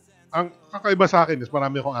know, ang kakaiba sa akin is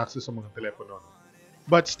marami akong access sa mga telepono.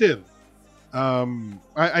 But still,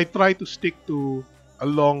 I try to stick to a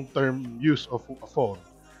long-term use of a phone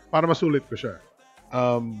para masulit ko siya.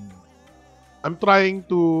 I'm trying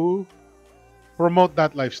to promote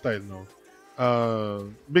that lifestyle, no?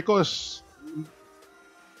 Because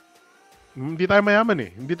hindi tayo mayaman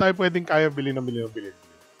eh. Hindi tayo pwedeng kaya bilhin.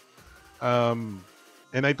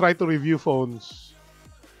 And I try to review phones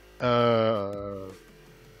to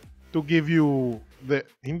give you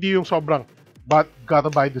hindi yung sobrang but gotta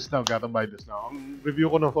buy this now. Ang review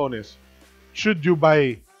ko ng phone is, should you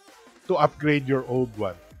buy to upgrade your old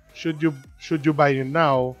one? Should you buy it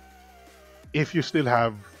now if you still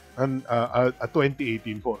have a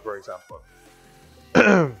 2018 phone, for example?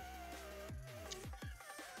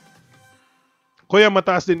 Kuya,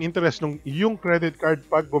 mataas din interest nung yung credit card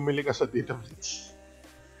pag bumili ka sa Data Blitz.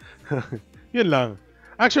 Yun lang.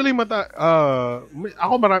 Actually,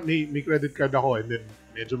 ako may credit card ako and then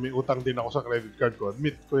medyo may utang din ako sa credit card ko.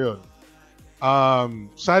 Admit ko yun.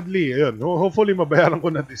 Sadly, ayun, hopefully mabayaran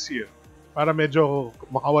ko na this year. Para medyo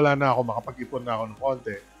makawala na ako, makapag-ipon na ako ng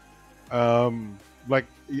konti.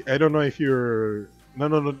 Like, I don't know if you're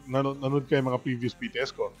nanonood kayo mga previous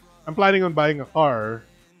BTS ko. I'm planning on buying a car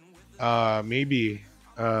maybe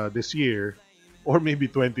this year or maybe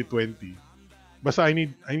 2020. Basta I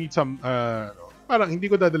need some parang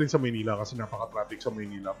hindi ko dadalhin sa Maynila kasi napaka-traffic sa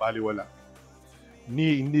Maynila. Baliwala.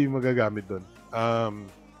 Hindi magagamit doon.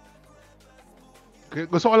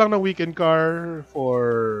 Gusto ko lang ng weekend car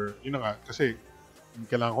for yun na nga kasi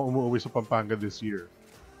kailangan ko umuwi sa Pampanga this year.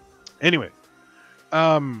 Anyway,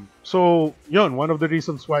 so yun, one of the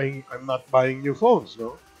reasons why I'm not buying new phones,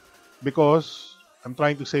 no? Because I'm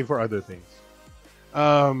trying to save for other things.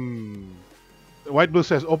 White Blue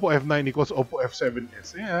says Oppo F9 equals Oppo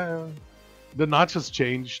F7s. Yeah, the notch has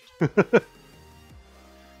changed.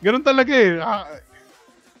 Ganun talaga eh.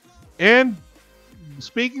 And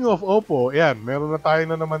speaking of Oppo, yan, meron na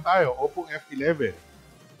naman tayo, Oppo F11.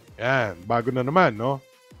 Yan, bago na naman, no?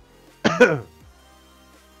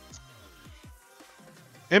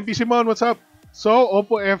 MP Simon, what's up? So,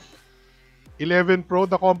 Oppo F11 Pro,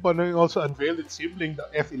 the company also unveiled its sibling, the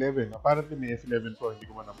F11. Apparently, may F11 Pro, hindi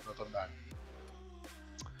ko man natandaan.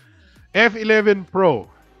 F11 Pro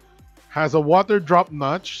has a water drop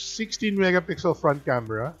notch, 16 megapixel front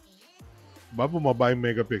camera. Bumaba yung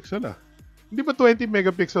megapixel ah. Hindi ba 20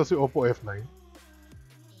 megapixel si Oppo F9?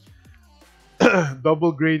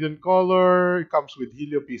 Double gradient color. It comes with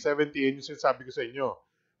Helio P70. And yung sinasabi ko sa inyo,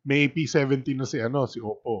 may P70 na si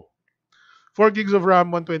Oppo. 4 gigs of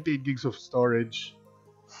RAM, 128 gigs of storage.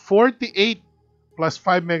 48 plus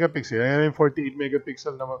 5 megapixel. Ayan yung 48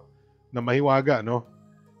 megapixel na mahiwaga, no?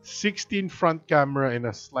 16 front camera and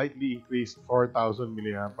a slightly increased 4,000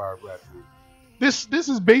 mAh battery. This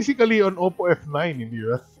is basically on Oppo F9, hindi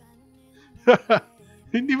ba?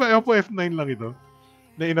 Hindi ba Oppo F9 lang ito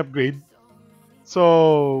na in-upgrade?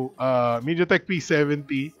 So, MediaTek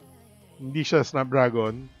P70, hindi siya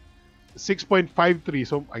Snapdragon. 6.53,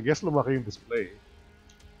 so I guess lumaki yung display.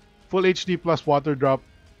 Full HD plus water drop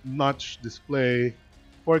notch display,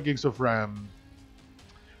 4 gigs of RAM.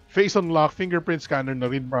 Face unlock, fingerprint scanner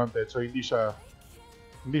na rin mounted, so hindi siya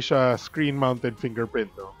screen mounted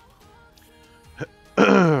fingerprint, no?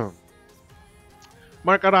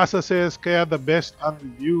 Mark Arasa says, kaya the best ang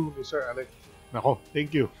review ni Sir Alex. Nako,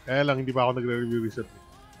 thank you. Kaya lang hindi pa ako nagre-review recently.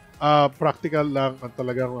 Practical lang at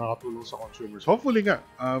talagang nakatulong sa consumers. Hopefully nga.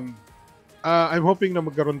 I'm hoping na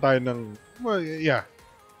magkaroon tayo ng, well, yeah.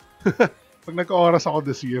 Pag nagka-oras ako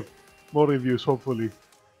this year, more reviews, hopefully.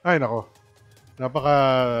 Ay, nako.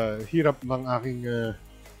 Napaka-hirap ng aking,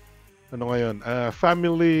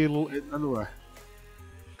 family,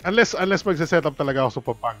 Unless magsa-set up talaga ako sa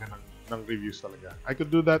Pampanga ng reviews talaga. I could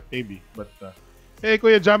do that, maybe. But, hey,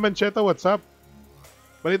 Kuya Jaman Cheta, what's up?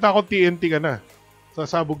 Balita ko TNT ka na.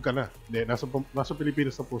 Sasabog ka na. Hindi, nasa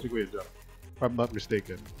Pilipinas na po si Kuya Jam. If I'm not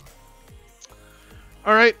mistaken.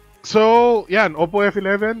 Alright, so, yan, Oppo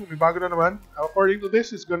F11, may bago na naman. According to this,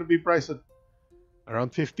 it's gonna be priced at around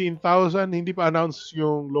 15,000. Hindi pa announced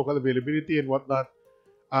yung local availability and whatnot.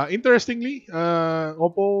 Interestingly,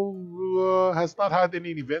 Oppo has not had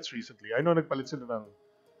any events recently. I know nagpalit sila ng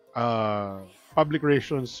public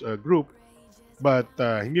relations group, but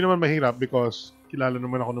hindi naman mahirap because kilala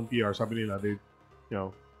naman ako ng PR. Sabi nila, they,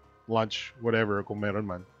 launch whatever kung meron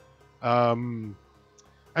man.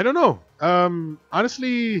 I don't know.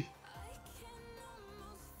 Honestly,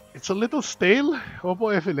 it's a little stale,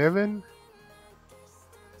 Oppo F11.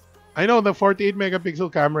 I know the 48 megapixel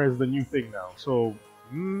camera is the new thing now, so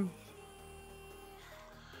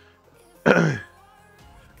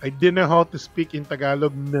I didn't know how to speak in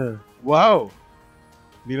Tagalog na. Wow!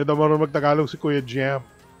 Hindi na daw marunong mag-Tagalog si Kuya Jam.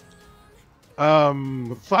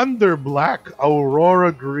 Thunder Black,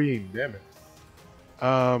 Aurora Green. Damn it.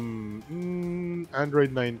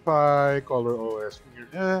 Android 9 Pie, Color OS.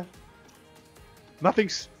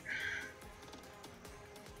 Nothing's...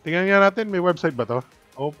 Tingnan nga natin, may website ba to?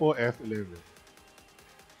 Oppo F11.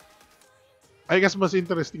 I guess mas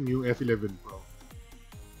interesting yung F11 Pro.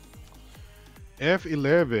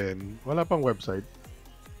 F11, wala pang website.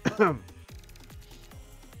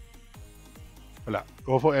 Wala.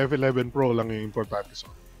 Oppo F11 Pro lang yung importante sa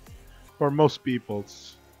for most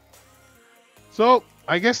peoples. So,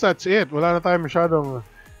 I guess that's it. Wala na tayo masyadong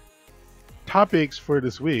topics for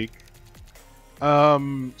this week.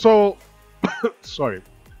 So, sorry.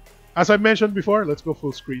 As I mentioned before, let's go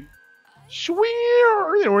full screen. Do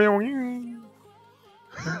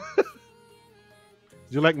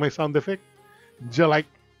you like my sound effect? Do you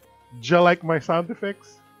like my sound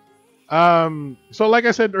effects? So like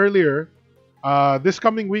I said earlier, this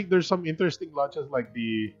coming week there's some interesting launches like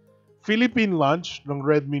the Philippine launch ng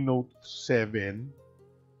Redmi Note 7.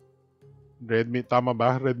 Tama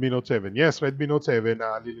ba? Redmi Note 7. Yes, Redmi Note 7.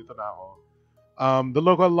 Lilito na ako. The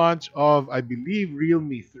local launch of, I believe,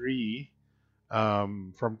 Realme 3.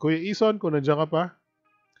 From Kuya Ison, kung nandiyan ka pa.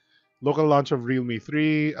 Local launch of Realme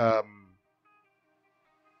 3.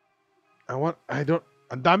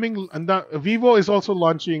 Vivo is also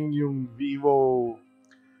launching yung Vivo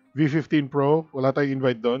V15 Pro. Wala tayong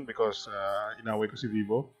invite doon because inaway ko si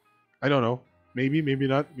Vivo. I don't know. Maybe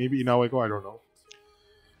not. Maybe inaway ko. I don't know.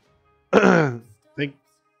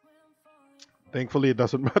 Thankfully, it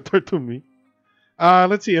doesn't matter to me.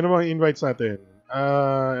 Let's see. Ano mga invites natin?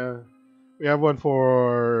 We have one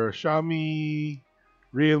for Xiaomi,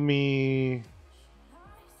 Realme.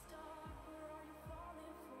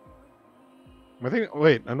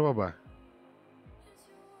 Wait, ano ba?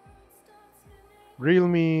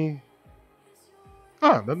 Realme.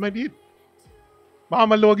 That might be it. Baka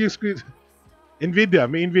maluwag yung screen. Nvidia,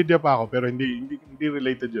 may Nvidia pa ako pero hindi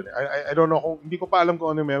related yun. I don't know hindi ko pa alam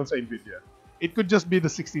kung ano meron sa Nvidia. It could just be the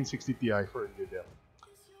 1660 Ti for Nvidia.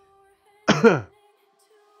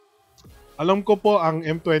 Alam ko po ang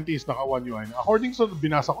M20 is naka One UI. According sa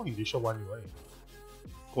binasa ko, hindi siya One UI.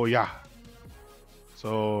 Kuya.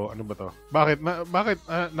 So, ano ba to? Bakit?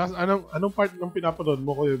 Anong part ng pinapanood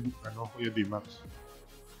mo, Kuya D-Max?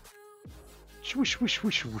 Swish, swish,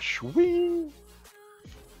 swish, swish, wing!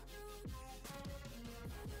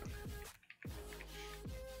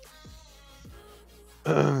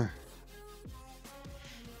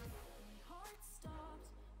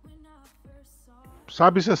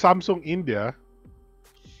 Sabi sa Samsung India,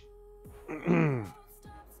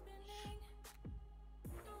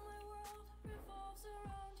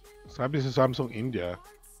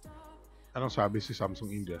 anong sabi si Samsung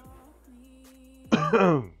India?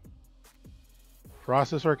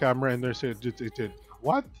 Processor, camera, and there's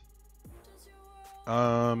what?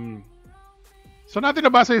 So natin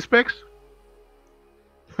nabasa yung specs?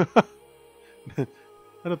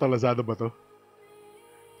 Ano to? Lazada ba to?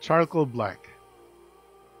 Charcoal black.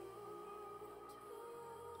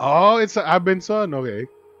 Oh, it's a Abenson. Okay.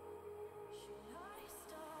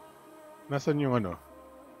 Nasaan yung ano?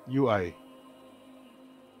 UI.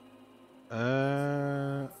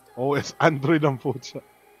 OS Android ang putsa.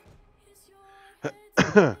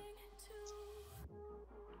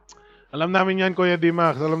 Alam namin yan, Kuya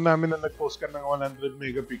D-Max. Alam namin na nag-post ka ng 100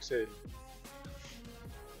 megapixel.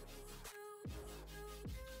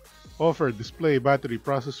 Offer, display, battery,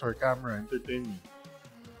 processor, camera, entertainment.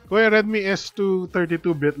 Kuya, Redmi S2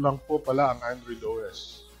 32-bit lang po pala ang Android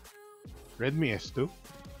OS. Redmi S2?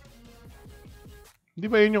 Hindi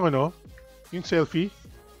ba yun yung ano? Yung selfie?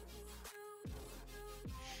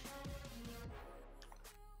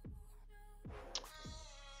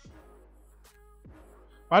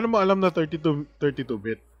 Paano mo alam na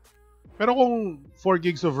 32-bit? Pero kung 4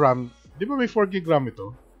 gigs of RAM, di ba may 4 gig RAM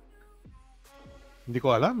ito? Hindi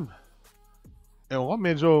ko alam. Ewan ko,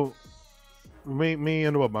 medyo may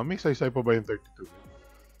ano ba? May saysay pa ba yung 32?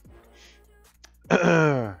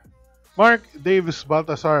 Mark Davis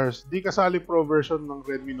Baltasar, di kasali Pro version ng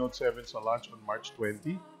Redmi Note 7 sa launch on March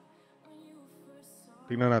 20?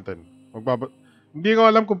 Tingnan natin. Hindi ko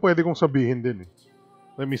alam kung pwede kong sabihin din eh.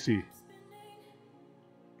 Let me see.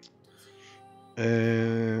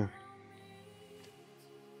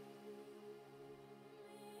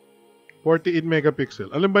 48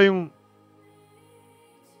 megapixel. Alam ba yung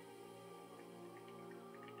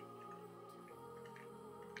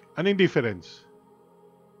anong difference?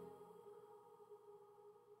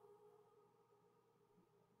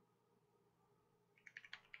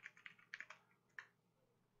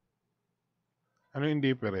 Ano yung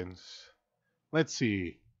difference? Let's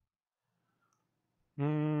see.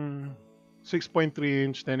 6.3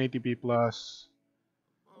 inch, 1080p plus,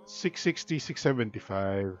 660,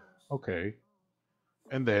 675. Okay.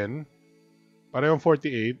 And then, parehong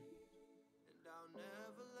 48.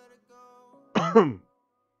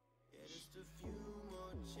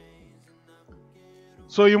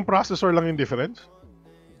 So, yung processor lang yung difference?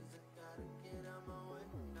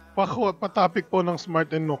 Pa-topic po ng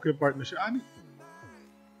Smart and Nokia partnership. Ano?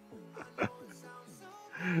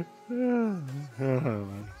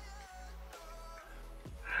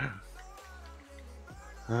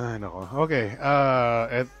 Nako. Okay.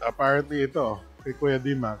 And apparently ito, kay Kuya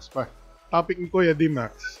D-Max. Topic ni Kuya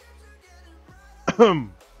D-Max.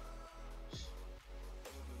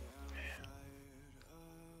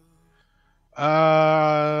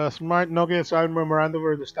 Smart Nokia signed memorandum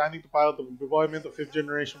of understanding to pilot the deployment of fifth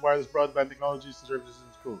generation wireless broadband technologies and services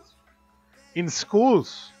in schools. In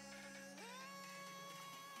schools.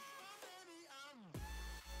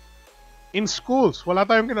 In schools. Wala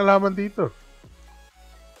tayong kinalaman dito.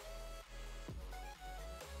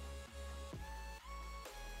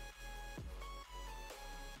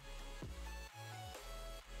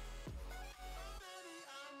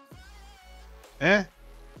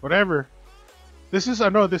 Whatever. This is a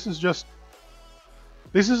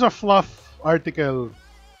fluff article.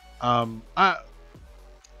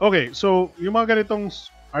 Okay, so yung mga ganitong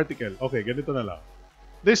article, okay, ganito na lang.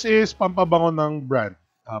 This is pampabango ng brand.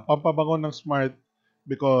 Pampabango ng Smart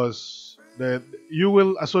because you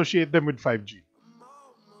will associate them with 5G.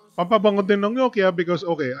 Pampabango din ng Nokia because,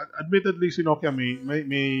 okay, admittedly si Nokia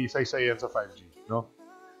may saysayan sa 5G, no?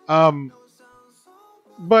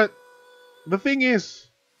 But the thing is,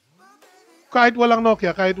 kahit walang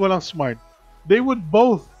Nokia, kahit walang Smart,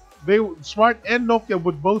 Smart and Nokia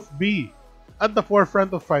would both be at the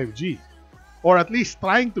forefront of 5G, or at least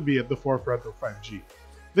trying to be at the forefront of 5G.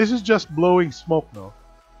 This is just blowing smoke, no?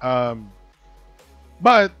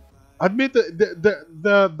 But admit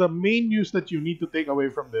the main news that you need to take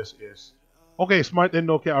away from this is, okay, Smart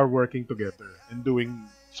and Nokia are working together and doing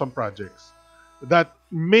some projects that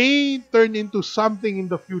may turn into something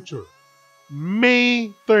in the future. You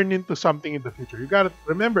gotta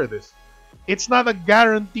remember this. It's not a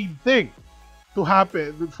guaranteed thing to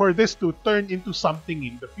happen for this to turn into something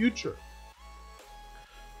in the future.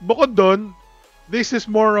 Bukod doon, this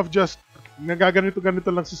is more of just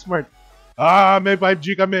nagaganito-ganito lang si Smart. May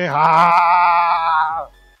 5G kami.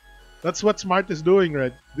 That's what Smart is doing,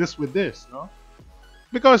 right? With this, no?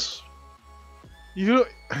 Because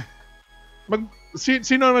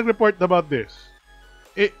sino nag-report about this?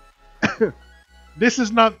 This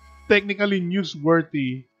is not technically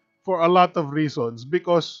newsworthy for a lot of reasons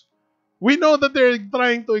because we know that they're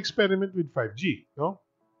trying to experiment with 5G, no?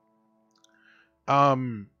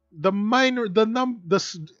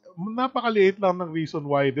 Napakaliit lang ng reason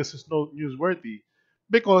why this is not newsworthy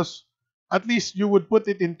because at least you would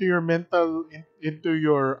put it into your into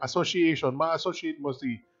your association. Ma-associate mo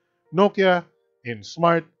si Nokia and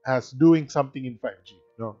Smart as doing something in 5G,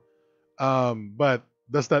 no? But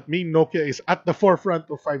does that mean Nokia is at the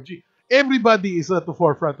forefront of 5G? Everybody is at the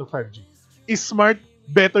forefront of 5G. Is Smart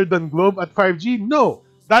better than Globe at 5G? No,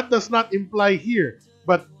 that does not imply here.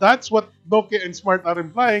 But that's what Nokia and Smart are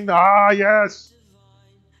implying. Yes,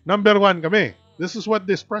 number one kami. This is what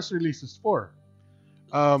this press release is for.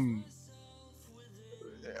 A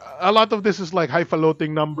lot of this is like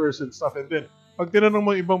highfalutin numbers and stuff. And then, pag tinanong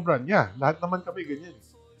mo ibang brand, lahat naman kami ganyan.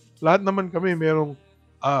 Lahat naman kami merong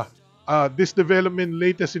this development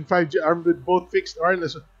latest in 5G armed with both fixed and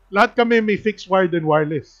wireless. Lahat kami may fixed wired and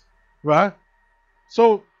wireless. Diba?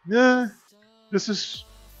 So, this is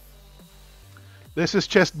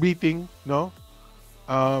chest beating, no?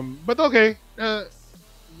 But okay.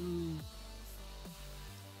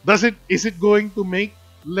 Is it going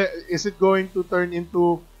to turn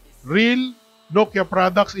into real Nokia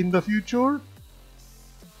products in the future?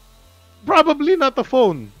 Probably not a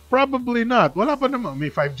phone. Probably not. Wala pa naman.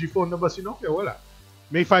 May 5G phone na ba si Nokia? Wala.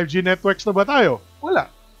 May 5G networks na ba tayo?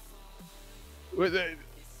 Wala.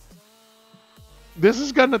 This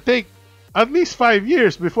is gonna take at least 5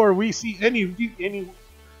 years before we see any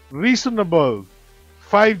reasonable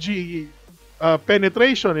 5G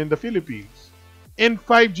penetration in the Philippines and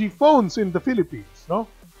 5G phones in the Philippines, no?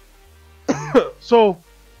 So,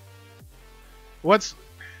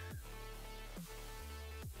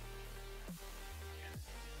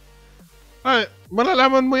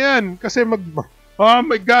 malalaman mo yan kasi oh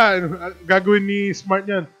my God, gagawin ni Smart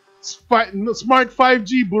yan. Smart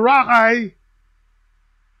 5G Boracay.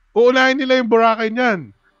 Uunahin nila yung Boracay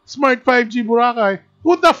niyan. Smart 5G Boracay.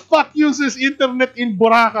 Who the fuck uses internet in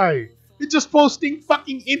Boracay? It's just posting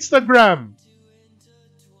fucking Instagram.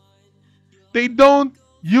 They don't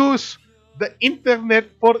use the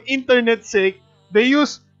internet for internet's sake. They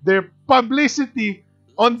use their publicity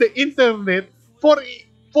on the internet for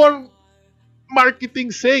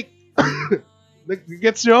marketing sake.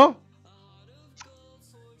 Gets nyo?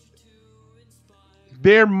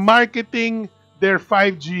 They're marketing their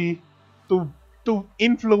 5G to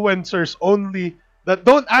influencers only that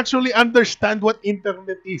don't actually understand what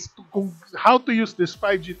internet is, how to use this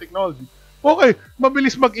 5G technology. Okay,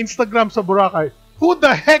 mabilis mag-Instagram sa Boracay. Who the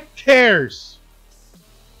heck cares?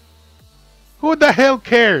 Who the hell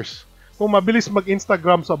cares kung mabilis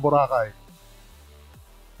mag-Instagram sa Boracay?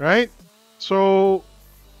 Right? So,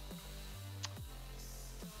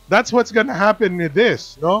 That's what's gonna happen with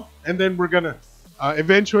this, no? And then we're gonna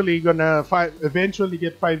eventually get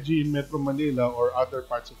 5G in Metro Manila or other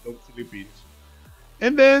parts of the Philippines.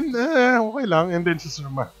 And then okay lang. And then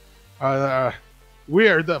we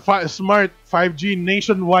are the smart 5G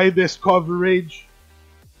nationwide coverage,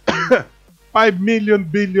 5 million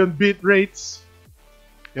billion bit rates.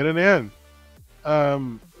 Yan na yan.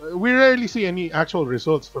 We rarely see any actual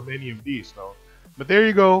results from any of these, no? But there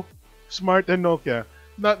you go, Smart and Nokia.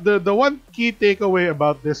 Now, the one key takeaway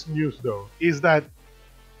about this news, though, is that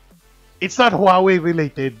it's not Huawei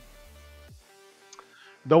related.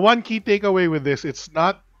 The one key takeaway with this, it's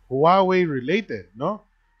not Huawei related, no?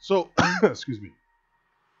 So, excuse me.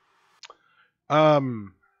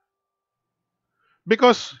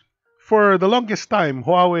 Because for the longest time,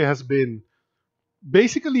 Huawei has been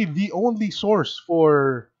basically the only source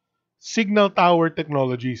for signal tower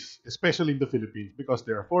technologies, especially in the Philippines, because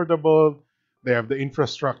they're affordable, they have the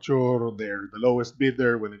infrastructure, they're the lowest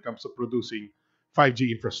bidder when it comes to producing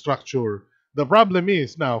 5G infrastructure. The problem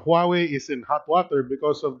is now Huawei is in hot water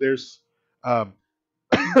because of their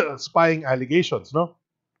spying allegations, no?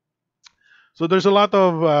 So there's a lot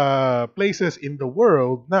of places in the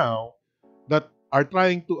world now that are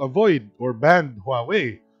trying to avoid or ban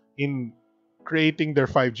Huawei in creating their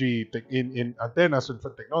 5G in antennas and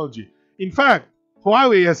for technology. In fact,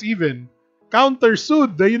 Huawei has even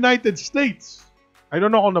countersued the United States. I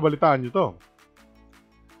don't know kung nabalitaan nyo to.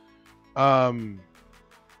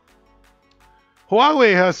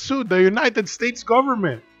 Huawei has sued the United States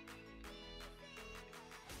government.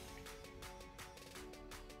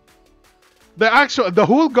 The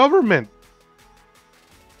whole government.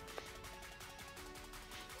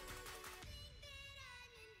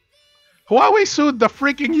 Huawei sued the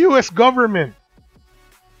freaking US government.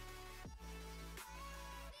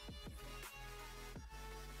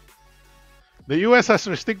 The US has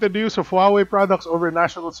restricted the use of Huawei products over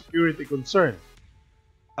national security concerns.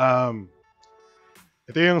 Ito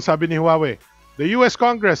yung sabi ni Huawei. The US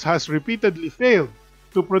Congress has repeatedly failed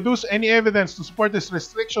to produce any evidence to support these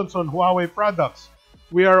restrictions on Huawei products.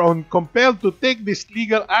 We are compelled to take this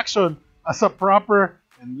legal action as a proper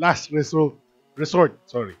and last resort.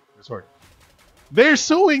 They're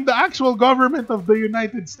suing the actual government of the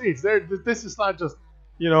United States. This is not just,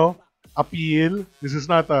 appeal. This is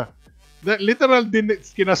not a... Literal,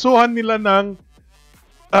 kinasuhan nila ng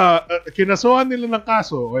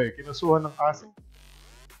kaso. Okay, kinasuhan ng kaso.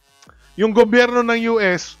 Yung gobyerno ng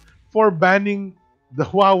US for banning the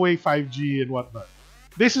Huawei 5G and whatnot.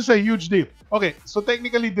 This is a huge deal. Okay, so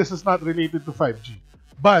technically this is not related to 5G.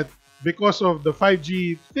 But because of the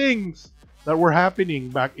 5G things that were happening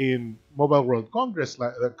back in Mobile World Congress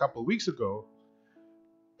a couple weeks ago,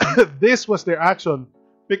 this was their action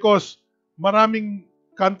because maraming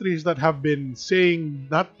countries that have been saying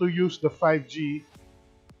not to use the 5G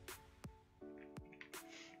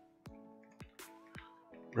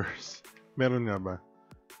meron nga ba?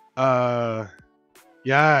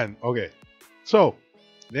 Yan. Okay. So,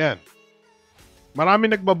 yan. Marami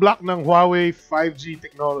nagbablock ng Huawei 5G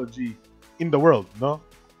technology in the world, no?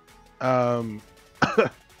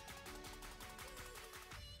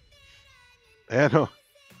 Ayan, o.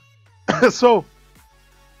 So,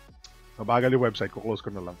 mabagal yung website ko. Close ko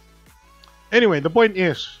na lang. Anyway, the point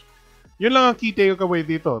is, yun lang ang key takeaway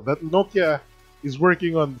dito, that Nokia is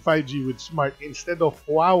working on 5G with Smart instead of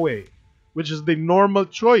Huawei, which is the normal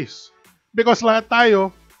choice. Because lahat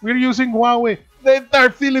tayo, we're using Huawei. The entire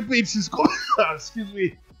Philippines is excuse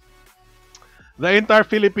me. The entire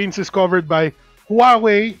Philippines is covered by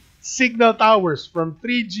Huawei signal towers from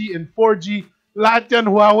 3G and 4G. Lahat yan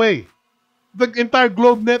Huawei. The entire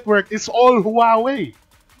globe network is all Huawei.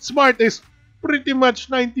 Smart is pretty much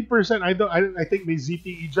 90%. I think may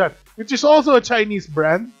ZTE dyan, which is also a Chinese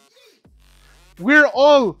brand. We're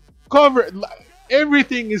all covered.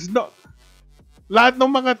 Everything is not. Lahat ng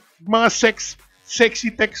mga sexy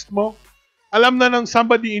text mo, alam na ng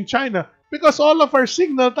somebody in China because all of our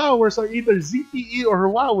signal towers are either ZTE or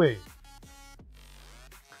Huawei.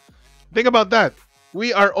 Think about that.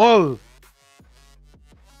 We are all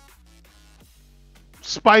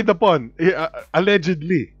spied upon,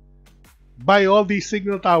 allegedly, by all these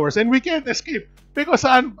signal towers, and we can't escape because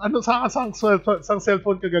sang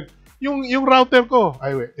cellphone kagag. Yung router ko,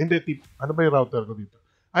 hindi, ano ba yung router ko dito?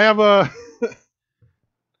 I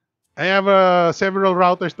have several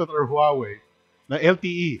routers that are Huawei na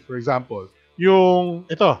LTE, for example. Yung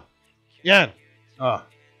ito, yan.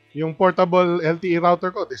 Yung portable LTE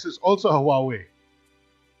router ko, this is also a Huawei.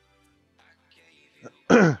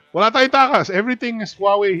 Wala tayong takas. Everything is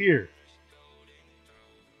Huawei here.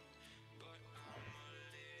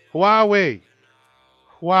 Huawei.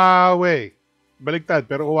 Huawei. Baligtad,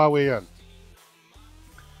 pero Huawei yan.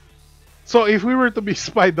 So if we were to be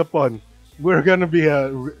spied upon, we're gonna be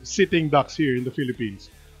sitting ducks here in the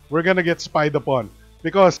Philippines. We're gonna get spied upon.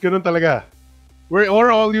 Because ganun talaga. We're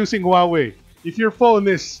all using Huawei. If your phone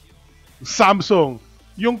is Samsung,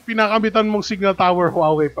 yung pinakamitan mong signal tower,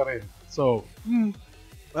 Huawei pa rin. So,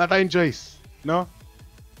 wala tayong choice. No?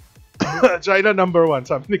 China #1,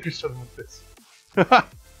 sabi ni Christian Montes.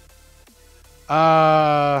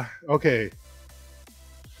 Okay.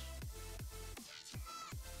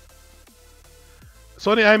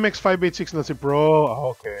 Sony IMX 586 na si Pro.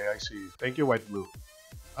 Okay, I see. Thank you, White Blue.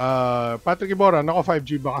 Patrick Iborra, nako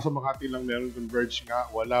 5G, baka sa Makati lang meron converge nga.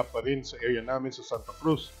 Wala pa rin sa area namin sa Santa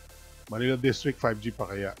Cruz. Manila District, 5G pa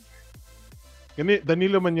kaya.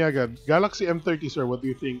 Danilo Manyaga, Galaxy M30 sir, what do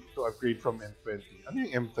you think to upgrade from M20? Ano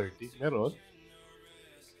yung M30? Meron?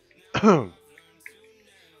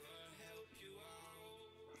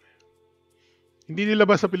 Hindi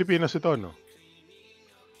nilabas sa Pilipinas ito, no?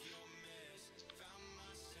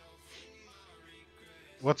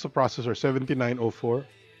 What's the processor? 7904?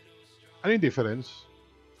 Ano yung difference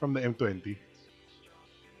from the M20?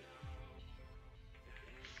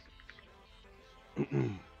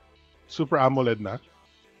 Super AMOLED na?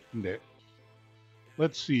 Hindi.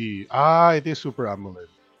 Let's see. It is Super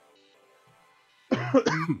AMOLED.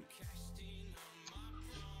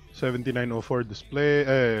 7904 display,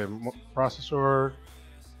 processor,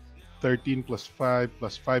 13 plus 5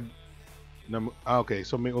 plus 5. Okay,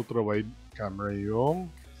 so may ultra-wide camera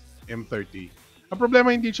yung M30. Ang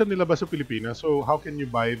problema, hindi siya nilabas sa Pilipinas, so how can you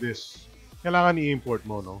buy this? Kailangan i-import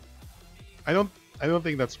mo, no? I don't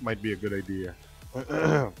think that might be a good idea.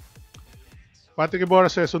 Patrick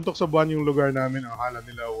Iborra says, suntok sa buwan yung lugar namin. Akala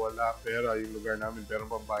nila wala pera yung lugar namin, pero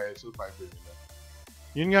pambayad sa fiber nila.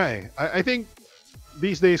 Yun nga eh. I think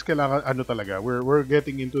these days kailangan talaga. We're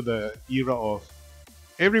getting into the era of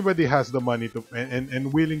everybody has the money to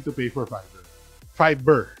and willing to pay for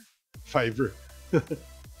fiber.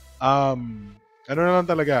 Ano na lang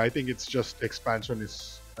talaga. I think it's just expansion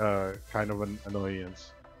is kind of an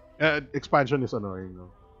annoyance. Expansion is annoying, no?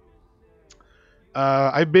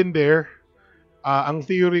 I've been there. Ang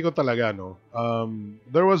theory ko talaga, no?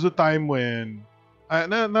 There was a time when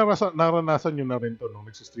naranasan nyo na rin to nung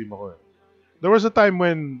nagsistream ako. There was a time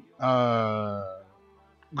when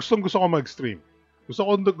gusto ko mag-stream. Gusto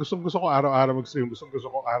ko araw-araw mag-stream. Gusto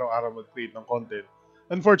ko araw-araw mag-create ng content.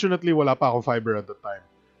 Unfortunately, wala pa akong fiber at the time.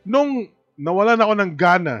 Nung nawalan ako ng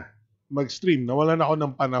gana mag-stream, nawalan ako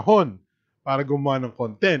ng panahon para gumawa ng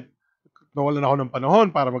content, nawalan ako ng panahon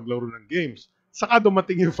para maglaro ng games, saka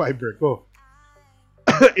dumating yung fiber ko.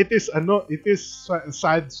 It is a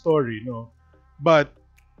sad story, no? But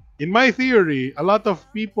in my theory, a lot of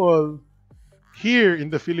people here in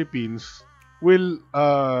the Philippines will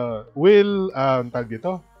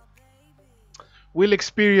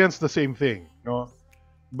experience the same thing, no?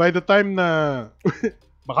 By the time na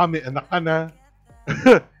baka may anak ka na,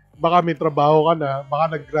 baka may trabaho ka na,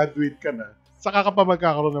 baka nag-graduate ka na, saka ka pa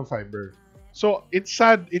magkakaroon ng fiber. So, it's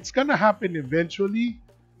sad. It's gonna happen eventually.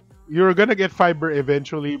 You're gonna get fiber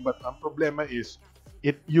eventually, but ang problema is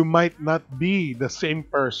you might not be the same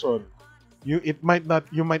person. You might not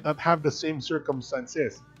have the same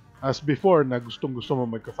circumstances as before na gusto mo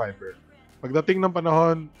magka-fiber. Pagdating ng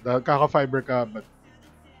panahon, kaka-fiber ka, but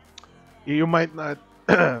you might not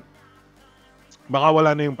baka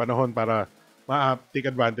wala na yung panahon para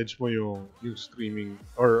ma-take advantage mo yung streaming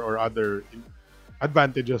or other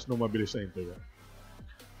advantages ng mabilis na internet.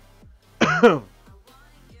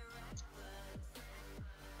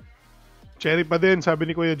 Cherry pa din, sabi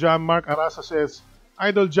ni Kuya Jam. Mark Arasa says,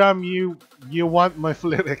 Idol Jam, you want my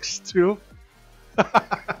Flare X2?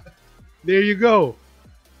 There you go.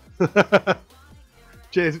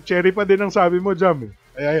 Cherry pa din ang sabi mo, Jam.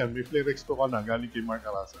 Ayan, may Flare X2 ka na, galing kay Mark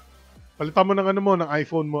Arasa. Palitan mo ng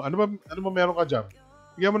iPhone mo. Ano ba meron ka, Jam?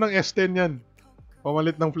 Bigyan mo ng S10 yan.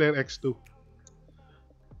 Pamalit ng Flare X2.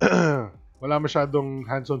 Wala masyadong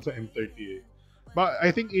hands-on sa M30 eh. But I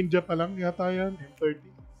think India pa lang yata yan, M30.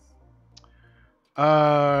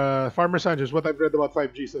 Farmer Sanchez, what I've read about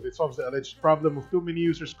 5G is that it solves the alleged problem of too many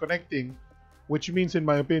users connecting, which means, in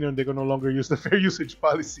my opinion, they can no longer use the fair usage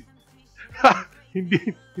policy.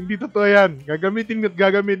 Hindi totoo yan.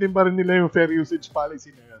 Gagamitin pa rin nila yung fair usage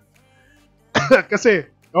policy na yan. Kasi,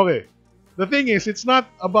 okay, the thing is, it's not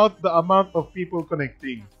about the amount of people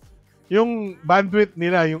connecting. Yung bandwidth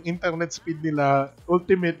nila, yung internet speed nila,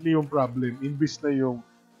 ultimately yung problem, imbis na yung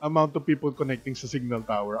amount of people connecting sa signal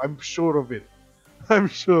tower. I'm sure of it.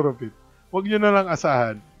 Huwag nyo na lang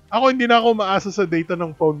asahan. Ako, hindi na ako maasa sa data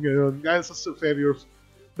ng phone ngayon. Gaya sa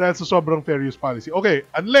Dahil sa sobrang fair use policy. Okay,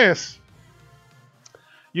 unless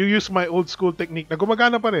you use my old school technique na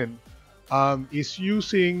gumagana pa rin, is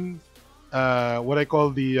using what I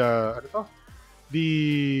call the ano to? The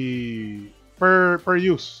per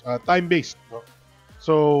use, time based, no?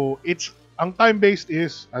 So it's ang time based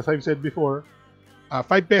is, as I've said before, 5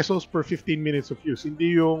 pesos per 15 minutes of use.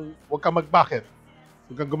 Hindi yung wag kang mag-bucket.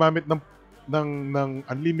 Wag kang gumamit ng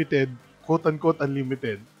unlimited, quote unquote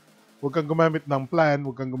unlimited. Wag kang gumamit ng plan,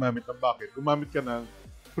 wag kang gumamit ng bucket. Gumamit ka ng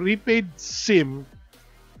prepaid SIM,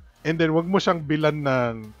 and then wag mo siyang bilan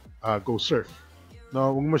ng Go Surf.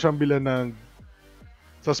 No, wag mo siyang bilan ng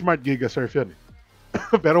sa Smart Giga Surf yan.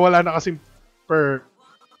 Pero wala na kasing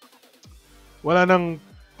wala nang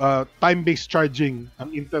time-based charging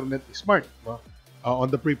ang internet is smart, no? On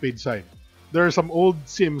the prepaid side. There are some old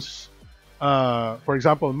SIMs, for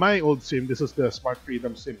example, my old SIM, this is the Smart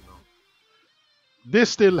Freedom SIM, no? This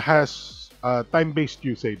still has time-based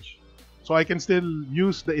usage. So I can still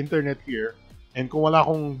use the internet here, and kung wala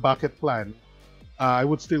akong bucket plan, I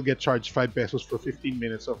would still get charged 5 pesos for 15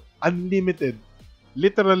 minutes of unlimited,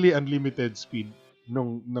 literally unlimited speed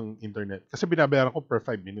ng internet. Kasi binabayaran ko per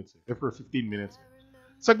 5 minutes, per 15 minutes.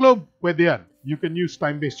 Sa Globe, pwede yan. You can use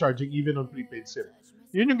time-based charging even on prepaid SIM.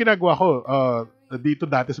 Yun yung ginagawa ko dito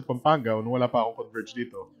dati sa Pampanga nung wala pa akong Converge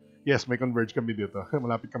dito. Yes, may Converge kami dito.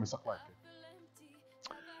 Malapit kami sa Clark.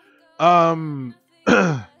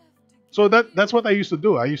 So that's what I used to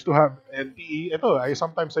do. I used to have LTE.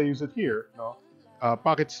 Sometimes I use it here, no?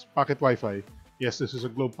 Pocket Wi-Fi. Yes, this is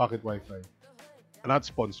a Globe Pocket Wi-Fi. Not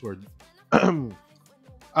sponsored. And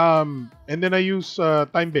then I use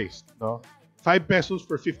time-based, no? 5 pesos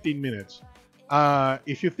for 15 minutes.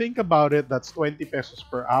 If you think about it, that's 20 pesos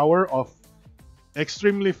per hour of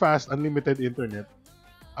extremely fast unlimited internet,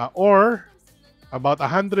 or about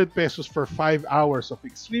 100 pesos for 5 hours of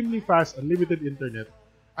extremely fast unlimited internet.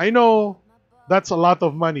 I know that's a lot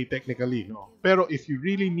of money technically, no? Pero if you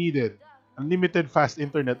really needed unlimited fast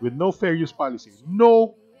internet with no fair use policy,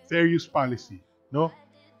 no,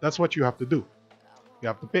 that's what you have to do.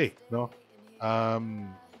 You have to pay, no?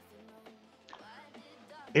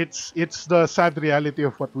 It's the sad reality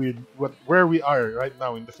of where we are right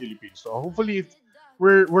now in the Philippines. So hopefully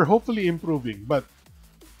we're hopefully improving. But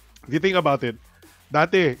if you think about it,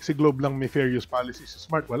 dati si Globe lang may fair use policy, si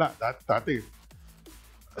Smart wala. Dati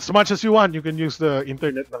as much as you want, you can use the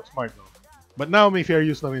internet ng Smart, no? But now may fair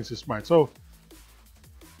use na rin si Smart. So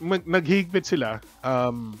naghihigpit sila.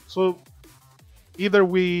 So either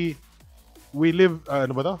we live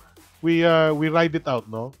ano ba to? We ride it out,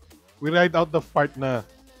 no? We ride out the part na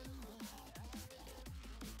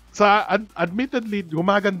admittedly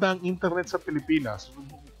gumaganda ang internet sa Pilipinas,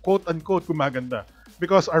 quote unquote gumaganda,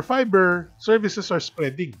 because our fiber services are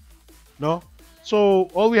spreading, no? So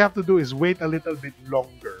all we have to do is wait a little bit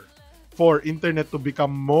longer for internet to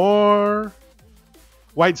become more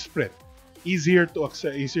widespread, easier to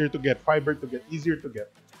access, easier to get, fiber to get, easier to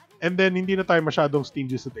get, and then hindi na tayo masyadong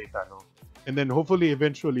stingy sa data, no? And then hopefully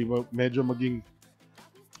eventually medyo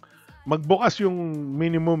magbukas yung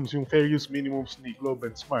minimums, yung fair use minimums ni Globe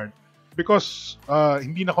and Smart, because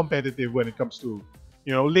hindi na competitive when it comes to,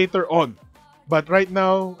 later on. But right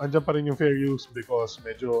now, andyan pa rin yung fair use because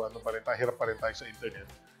medyo hirap pa rin tayo sa internet.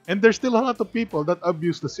 And there's still a lot of people that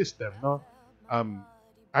abuse the system, no?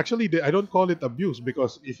 Actually, I don't call it abuse,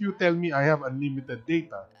 because if you tell me I have unlimited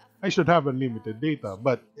data, I should have unlimited data.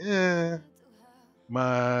 But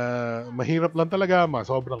mahirap lang talaga,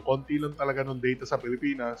 sobrang konti lang talaga ng data sa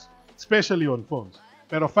Pilipinas, especially on phones.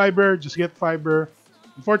 Pero fiber, just get fiber.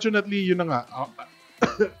 Unfortunately, yun na nga.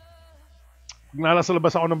 Kung nasa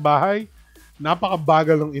labas ako ng bahay,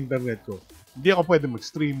 napakabagal ng internet ko. Hindi ako pwede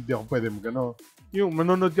mag-stream, hindi ako pwede yung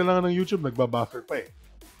manonood ka lang ng YouTube, nagbabuffer pa eh.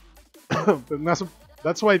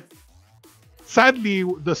 That's why, sadly,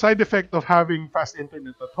 the side effect of having fast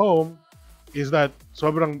internet at home is that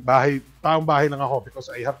sobrang taong bahay lang ako, because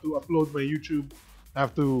I have to upload my YouTube, I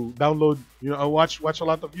have to download, I watch a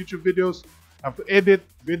lot of YouTube videos, I have to edit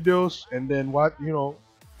videos, and then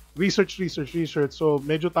research. So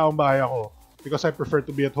medyo taong bahay ako, because I prefer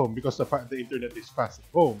to be at home, because the internet is fast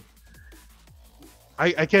at home.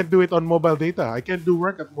 I can't do it on mobile data. I can't do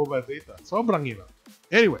work at mobile data. Sobrang hirap.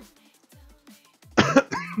 Anyway.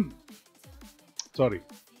 Sorry.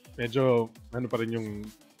 Medyo pa rin yung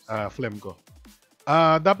phlegm ko.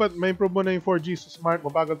 Dapat may improve mo na yung 4G sa Smart.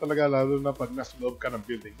 Mabagal talaga, lalo na pag nasa loob ka ng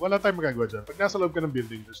building. Wala tayong magagawa dyan. Pag nasa loob ka ng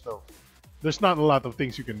building, there's not a lot of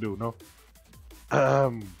things you can do, no?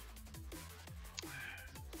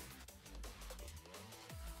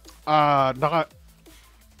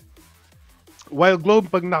 While Globe,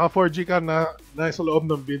 pag naka 4G ka na nasa loob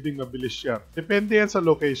ng building, mabilis siya. Depende yan sa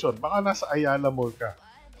location. Baka nasa Ayala Mall ka.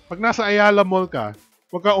 Pag nasa Ayala Mall ka,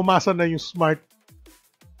 huwag ka umasa na yung smart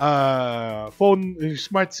phone, yung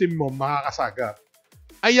smart SIM mo, makakasaga.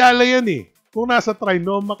 Ayala yan eh. Kung nasa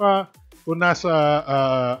Trinoma ka, kung nasa,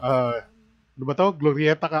 ano ba to?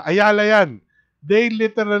 Glorieta ka, Ayala yan. They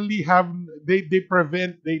literally have, they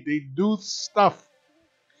prevent, they do stuff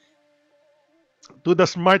to the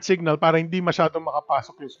smart signal para hindi masyadong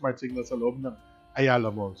makapasok yung smart signal sa loob ng Ayala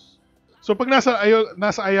Malls. So pag nasa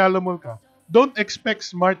Ayala Mall ka, don't expect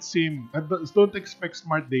smart SIM, don't expect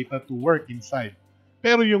smart data to work inside.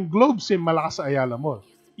 Pero yung Globe SIM malakas sa Ayala Mall.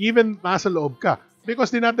 Even nasa loob ka.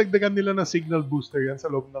 Because dinadagdagan nila ng signal booster yan sa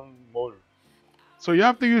loob ng mall. So you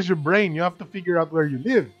have to use your brain. You have to figure out where you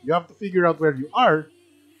live. You have to figure out where you are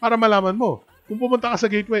para malaman mo. Kung pumunta ka sa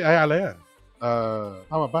Gateway, Ayala yan.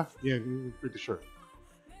 Tama ba? Yeah, pretty sure.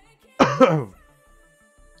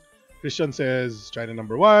 Christian says, China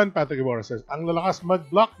number 1. Patrick Ibarra says, ang lalakas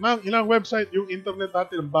mag-block ng ilang website yung internet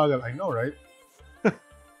natin ang bagal. I know, right?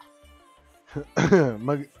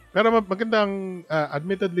 Pero magandang,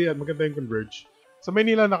 admittedly, maganda yung Converge. Sa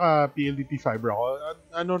Manila, naka-PLDT fiber ako.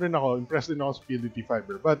 Ano rin ako, impressed din ako sa PLDT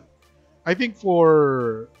fiber. But, I think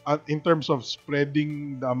for, in terms of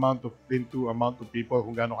spreading the amount of people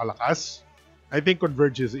kung gaano kalakas, I think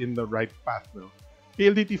Converge is in the right path, no?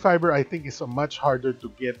 PLDT fiber, I think, is a much harder to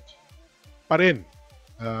get pa rin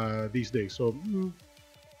these days. So,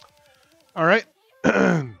 alright.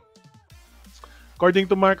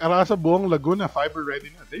 According to Mark Arasa, buong Laguna, fiber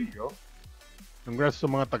ready na. There you go. Congrats sa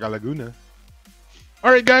mga taga Laguna.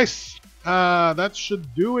 Alright guys, that should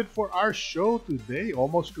do it for our show today.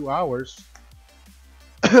 Almost 2 hours.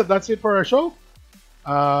 That's it for our show.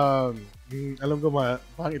 Alam ko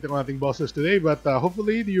pangit ang ating bosses today, but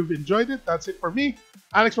hopefully you've enjoyed it. That's it for me.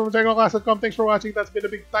 Alex from TechnoClass.com. Thanks for watching. That's been a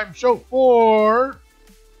big time show for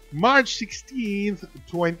March 16th,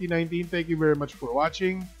 2019. Thank you very much for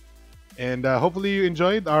watching. And hopefully you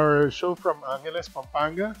enjoyed our show from Angeles,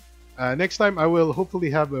 Pampanga. Next time, I will hopefully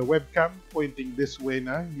have a webcam pointing this way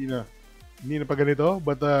na. Hindi na pa ganito.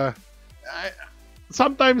 But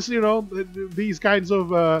sometimes, you know, these kinds of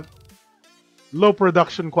low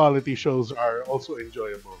production quality shows are also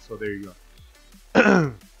enjoyable. So there you go.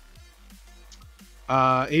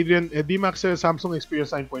 Adrian, D-Max says Samsung Xperia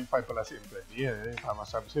 9.5 pala si M20. Yeah, tama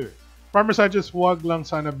sabi siya. Farmer Sanchez, huwag lang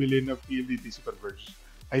sana bilhin ng PLDT si Converge.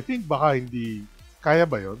 I think baka hindi, kaya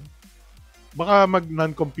ba yun? Baka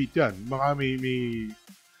mag-non-compete yan. Baka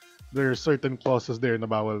there are certain clauses there na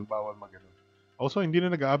bawal mag-ano. Also, hindi na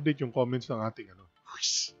nag-update yung comments ng ating ano.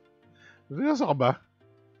 Nasa ka ba?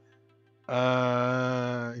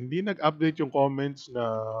 Hindi nag-update yung comments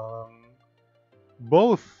ng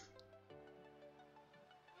both.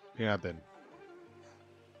 Tingnan natin.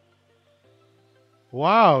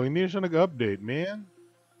 Wow, hindi na siya nag-update, man.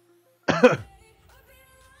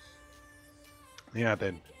 Tingnan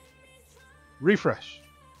natin. Refresh.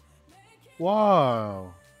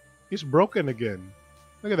 Wow. It's broken again.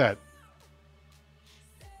 Look at that.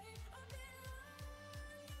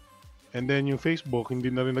 And then yung Facebook,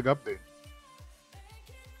 hindi na rin nag-update.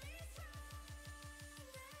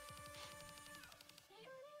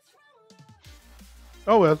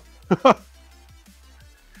 Oh well.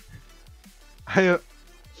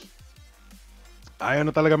 Ayaw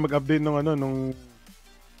na talaga mag-update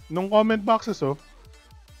nung comment boxes, oh.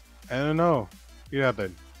 I don't know. Tingnan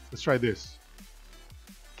natin. Let's try this.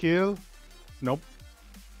 Kill. Nope.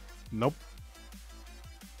 Nope.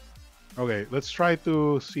 Okay, let's try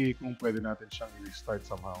to see kung pwede natin siyang i-restart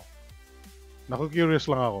somehow. Naku-curious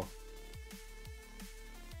lang ako.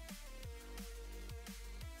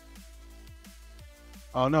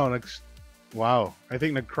 Oh no, wow. I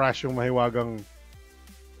think nag-crash yung mahiwagang...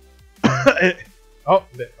 Oh,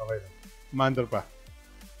 hindi. Okay. Mandar pa.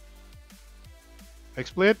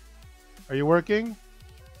 XSplit? Are you working?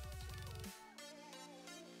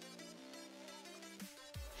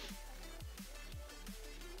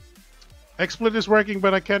 XSplit is working,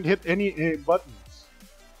 but I can't hit any buttons.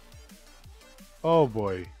 Oh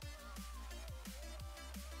boy.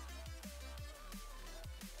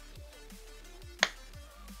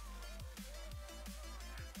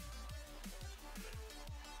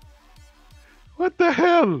 What the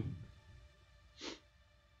hell?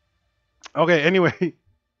 Okay, anyway.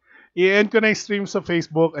 I-end ko na yung stream sa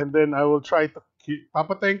Facebook and then I will try to...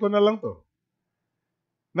 Papatayin ko na lang to.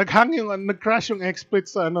 Nag-crash yung XSplit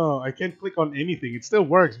sa ano. I can't click on anything. It still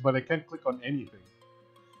works, but I can't click on anything.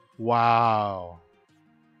 Wow.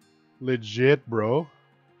 Legit, bro.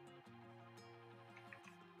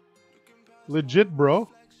 Legit, bro.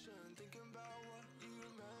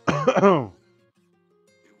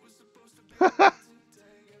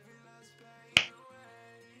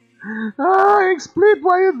 Explain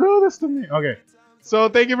why you do this to me. Okay. So,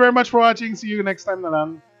 thank you very much for watching. See you next time na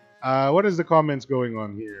lang. What is the comments going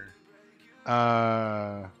on here?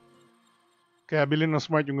 Kaya bilhin ng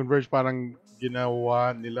Smart yung Converge parang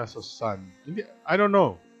ginawa nila sa Sun. Hindi, I don't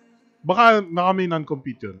know. Baka nakami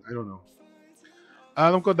non-compete yun. I don't know.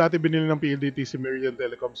 Alam ko dati binili ng PLDT si Meridian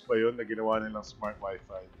Telecoms pa yun na ginawa nilang Smart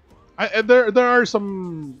Wi-Fi. There are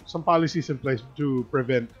some policies in place to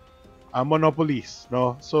prevent monopolies,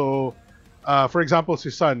 no? So for example, si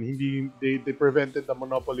Sun, they prevented the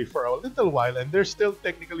monopoly for a little while, and they're still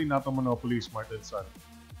technically not a monopoly, Smart and Sun.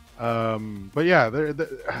 But yeah,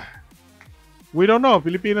 we don't know.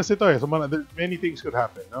 Pilipinas ito eh. So many things could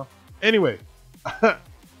happen, no? Anyway,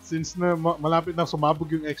 since malapit na sumabog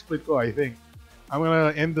yung exploit ko, I think I'm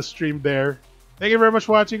gonna end the stream there. Thank you very much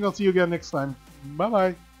for watching. I'll see you again next time. Bye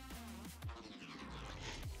bye.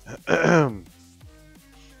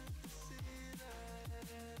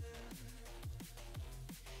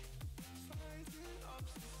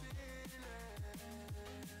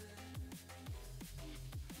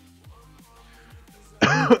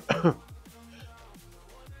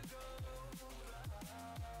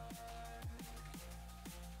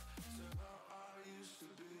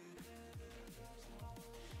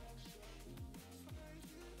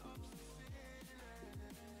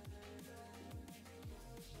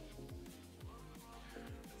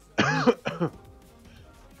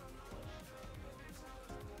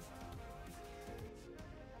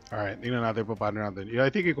 Alright, tingnan natin pa paano natin. Yeah,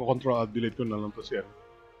 I think i-control alt delete ko na lang to si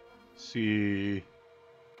si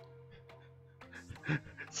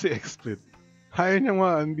XSplit. Ayaw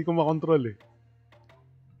niya hindi ko makontrol eh.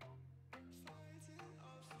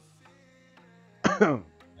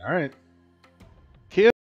 Alright.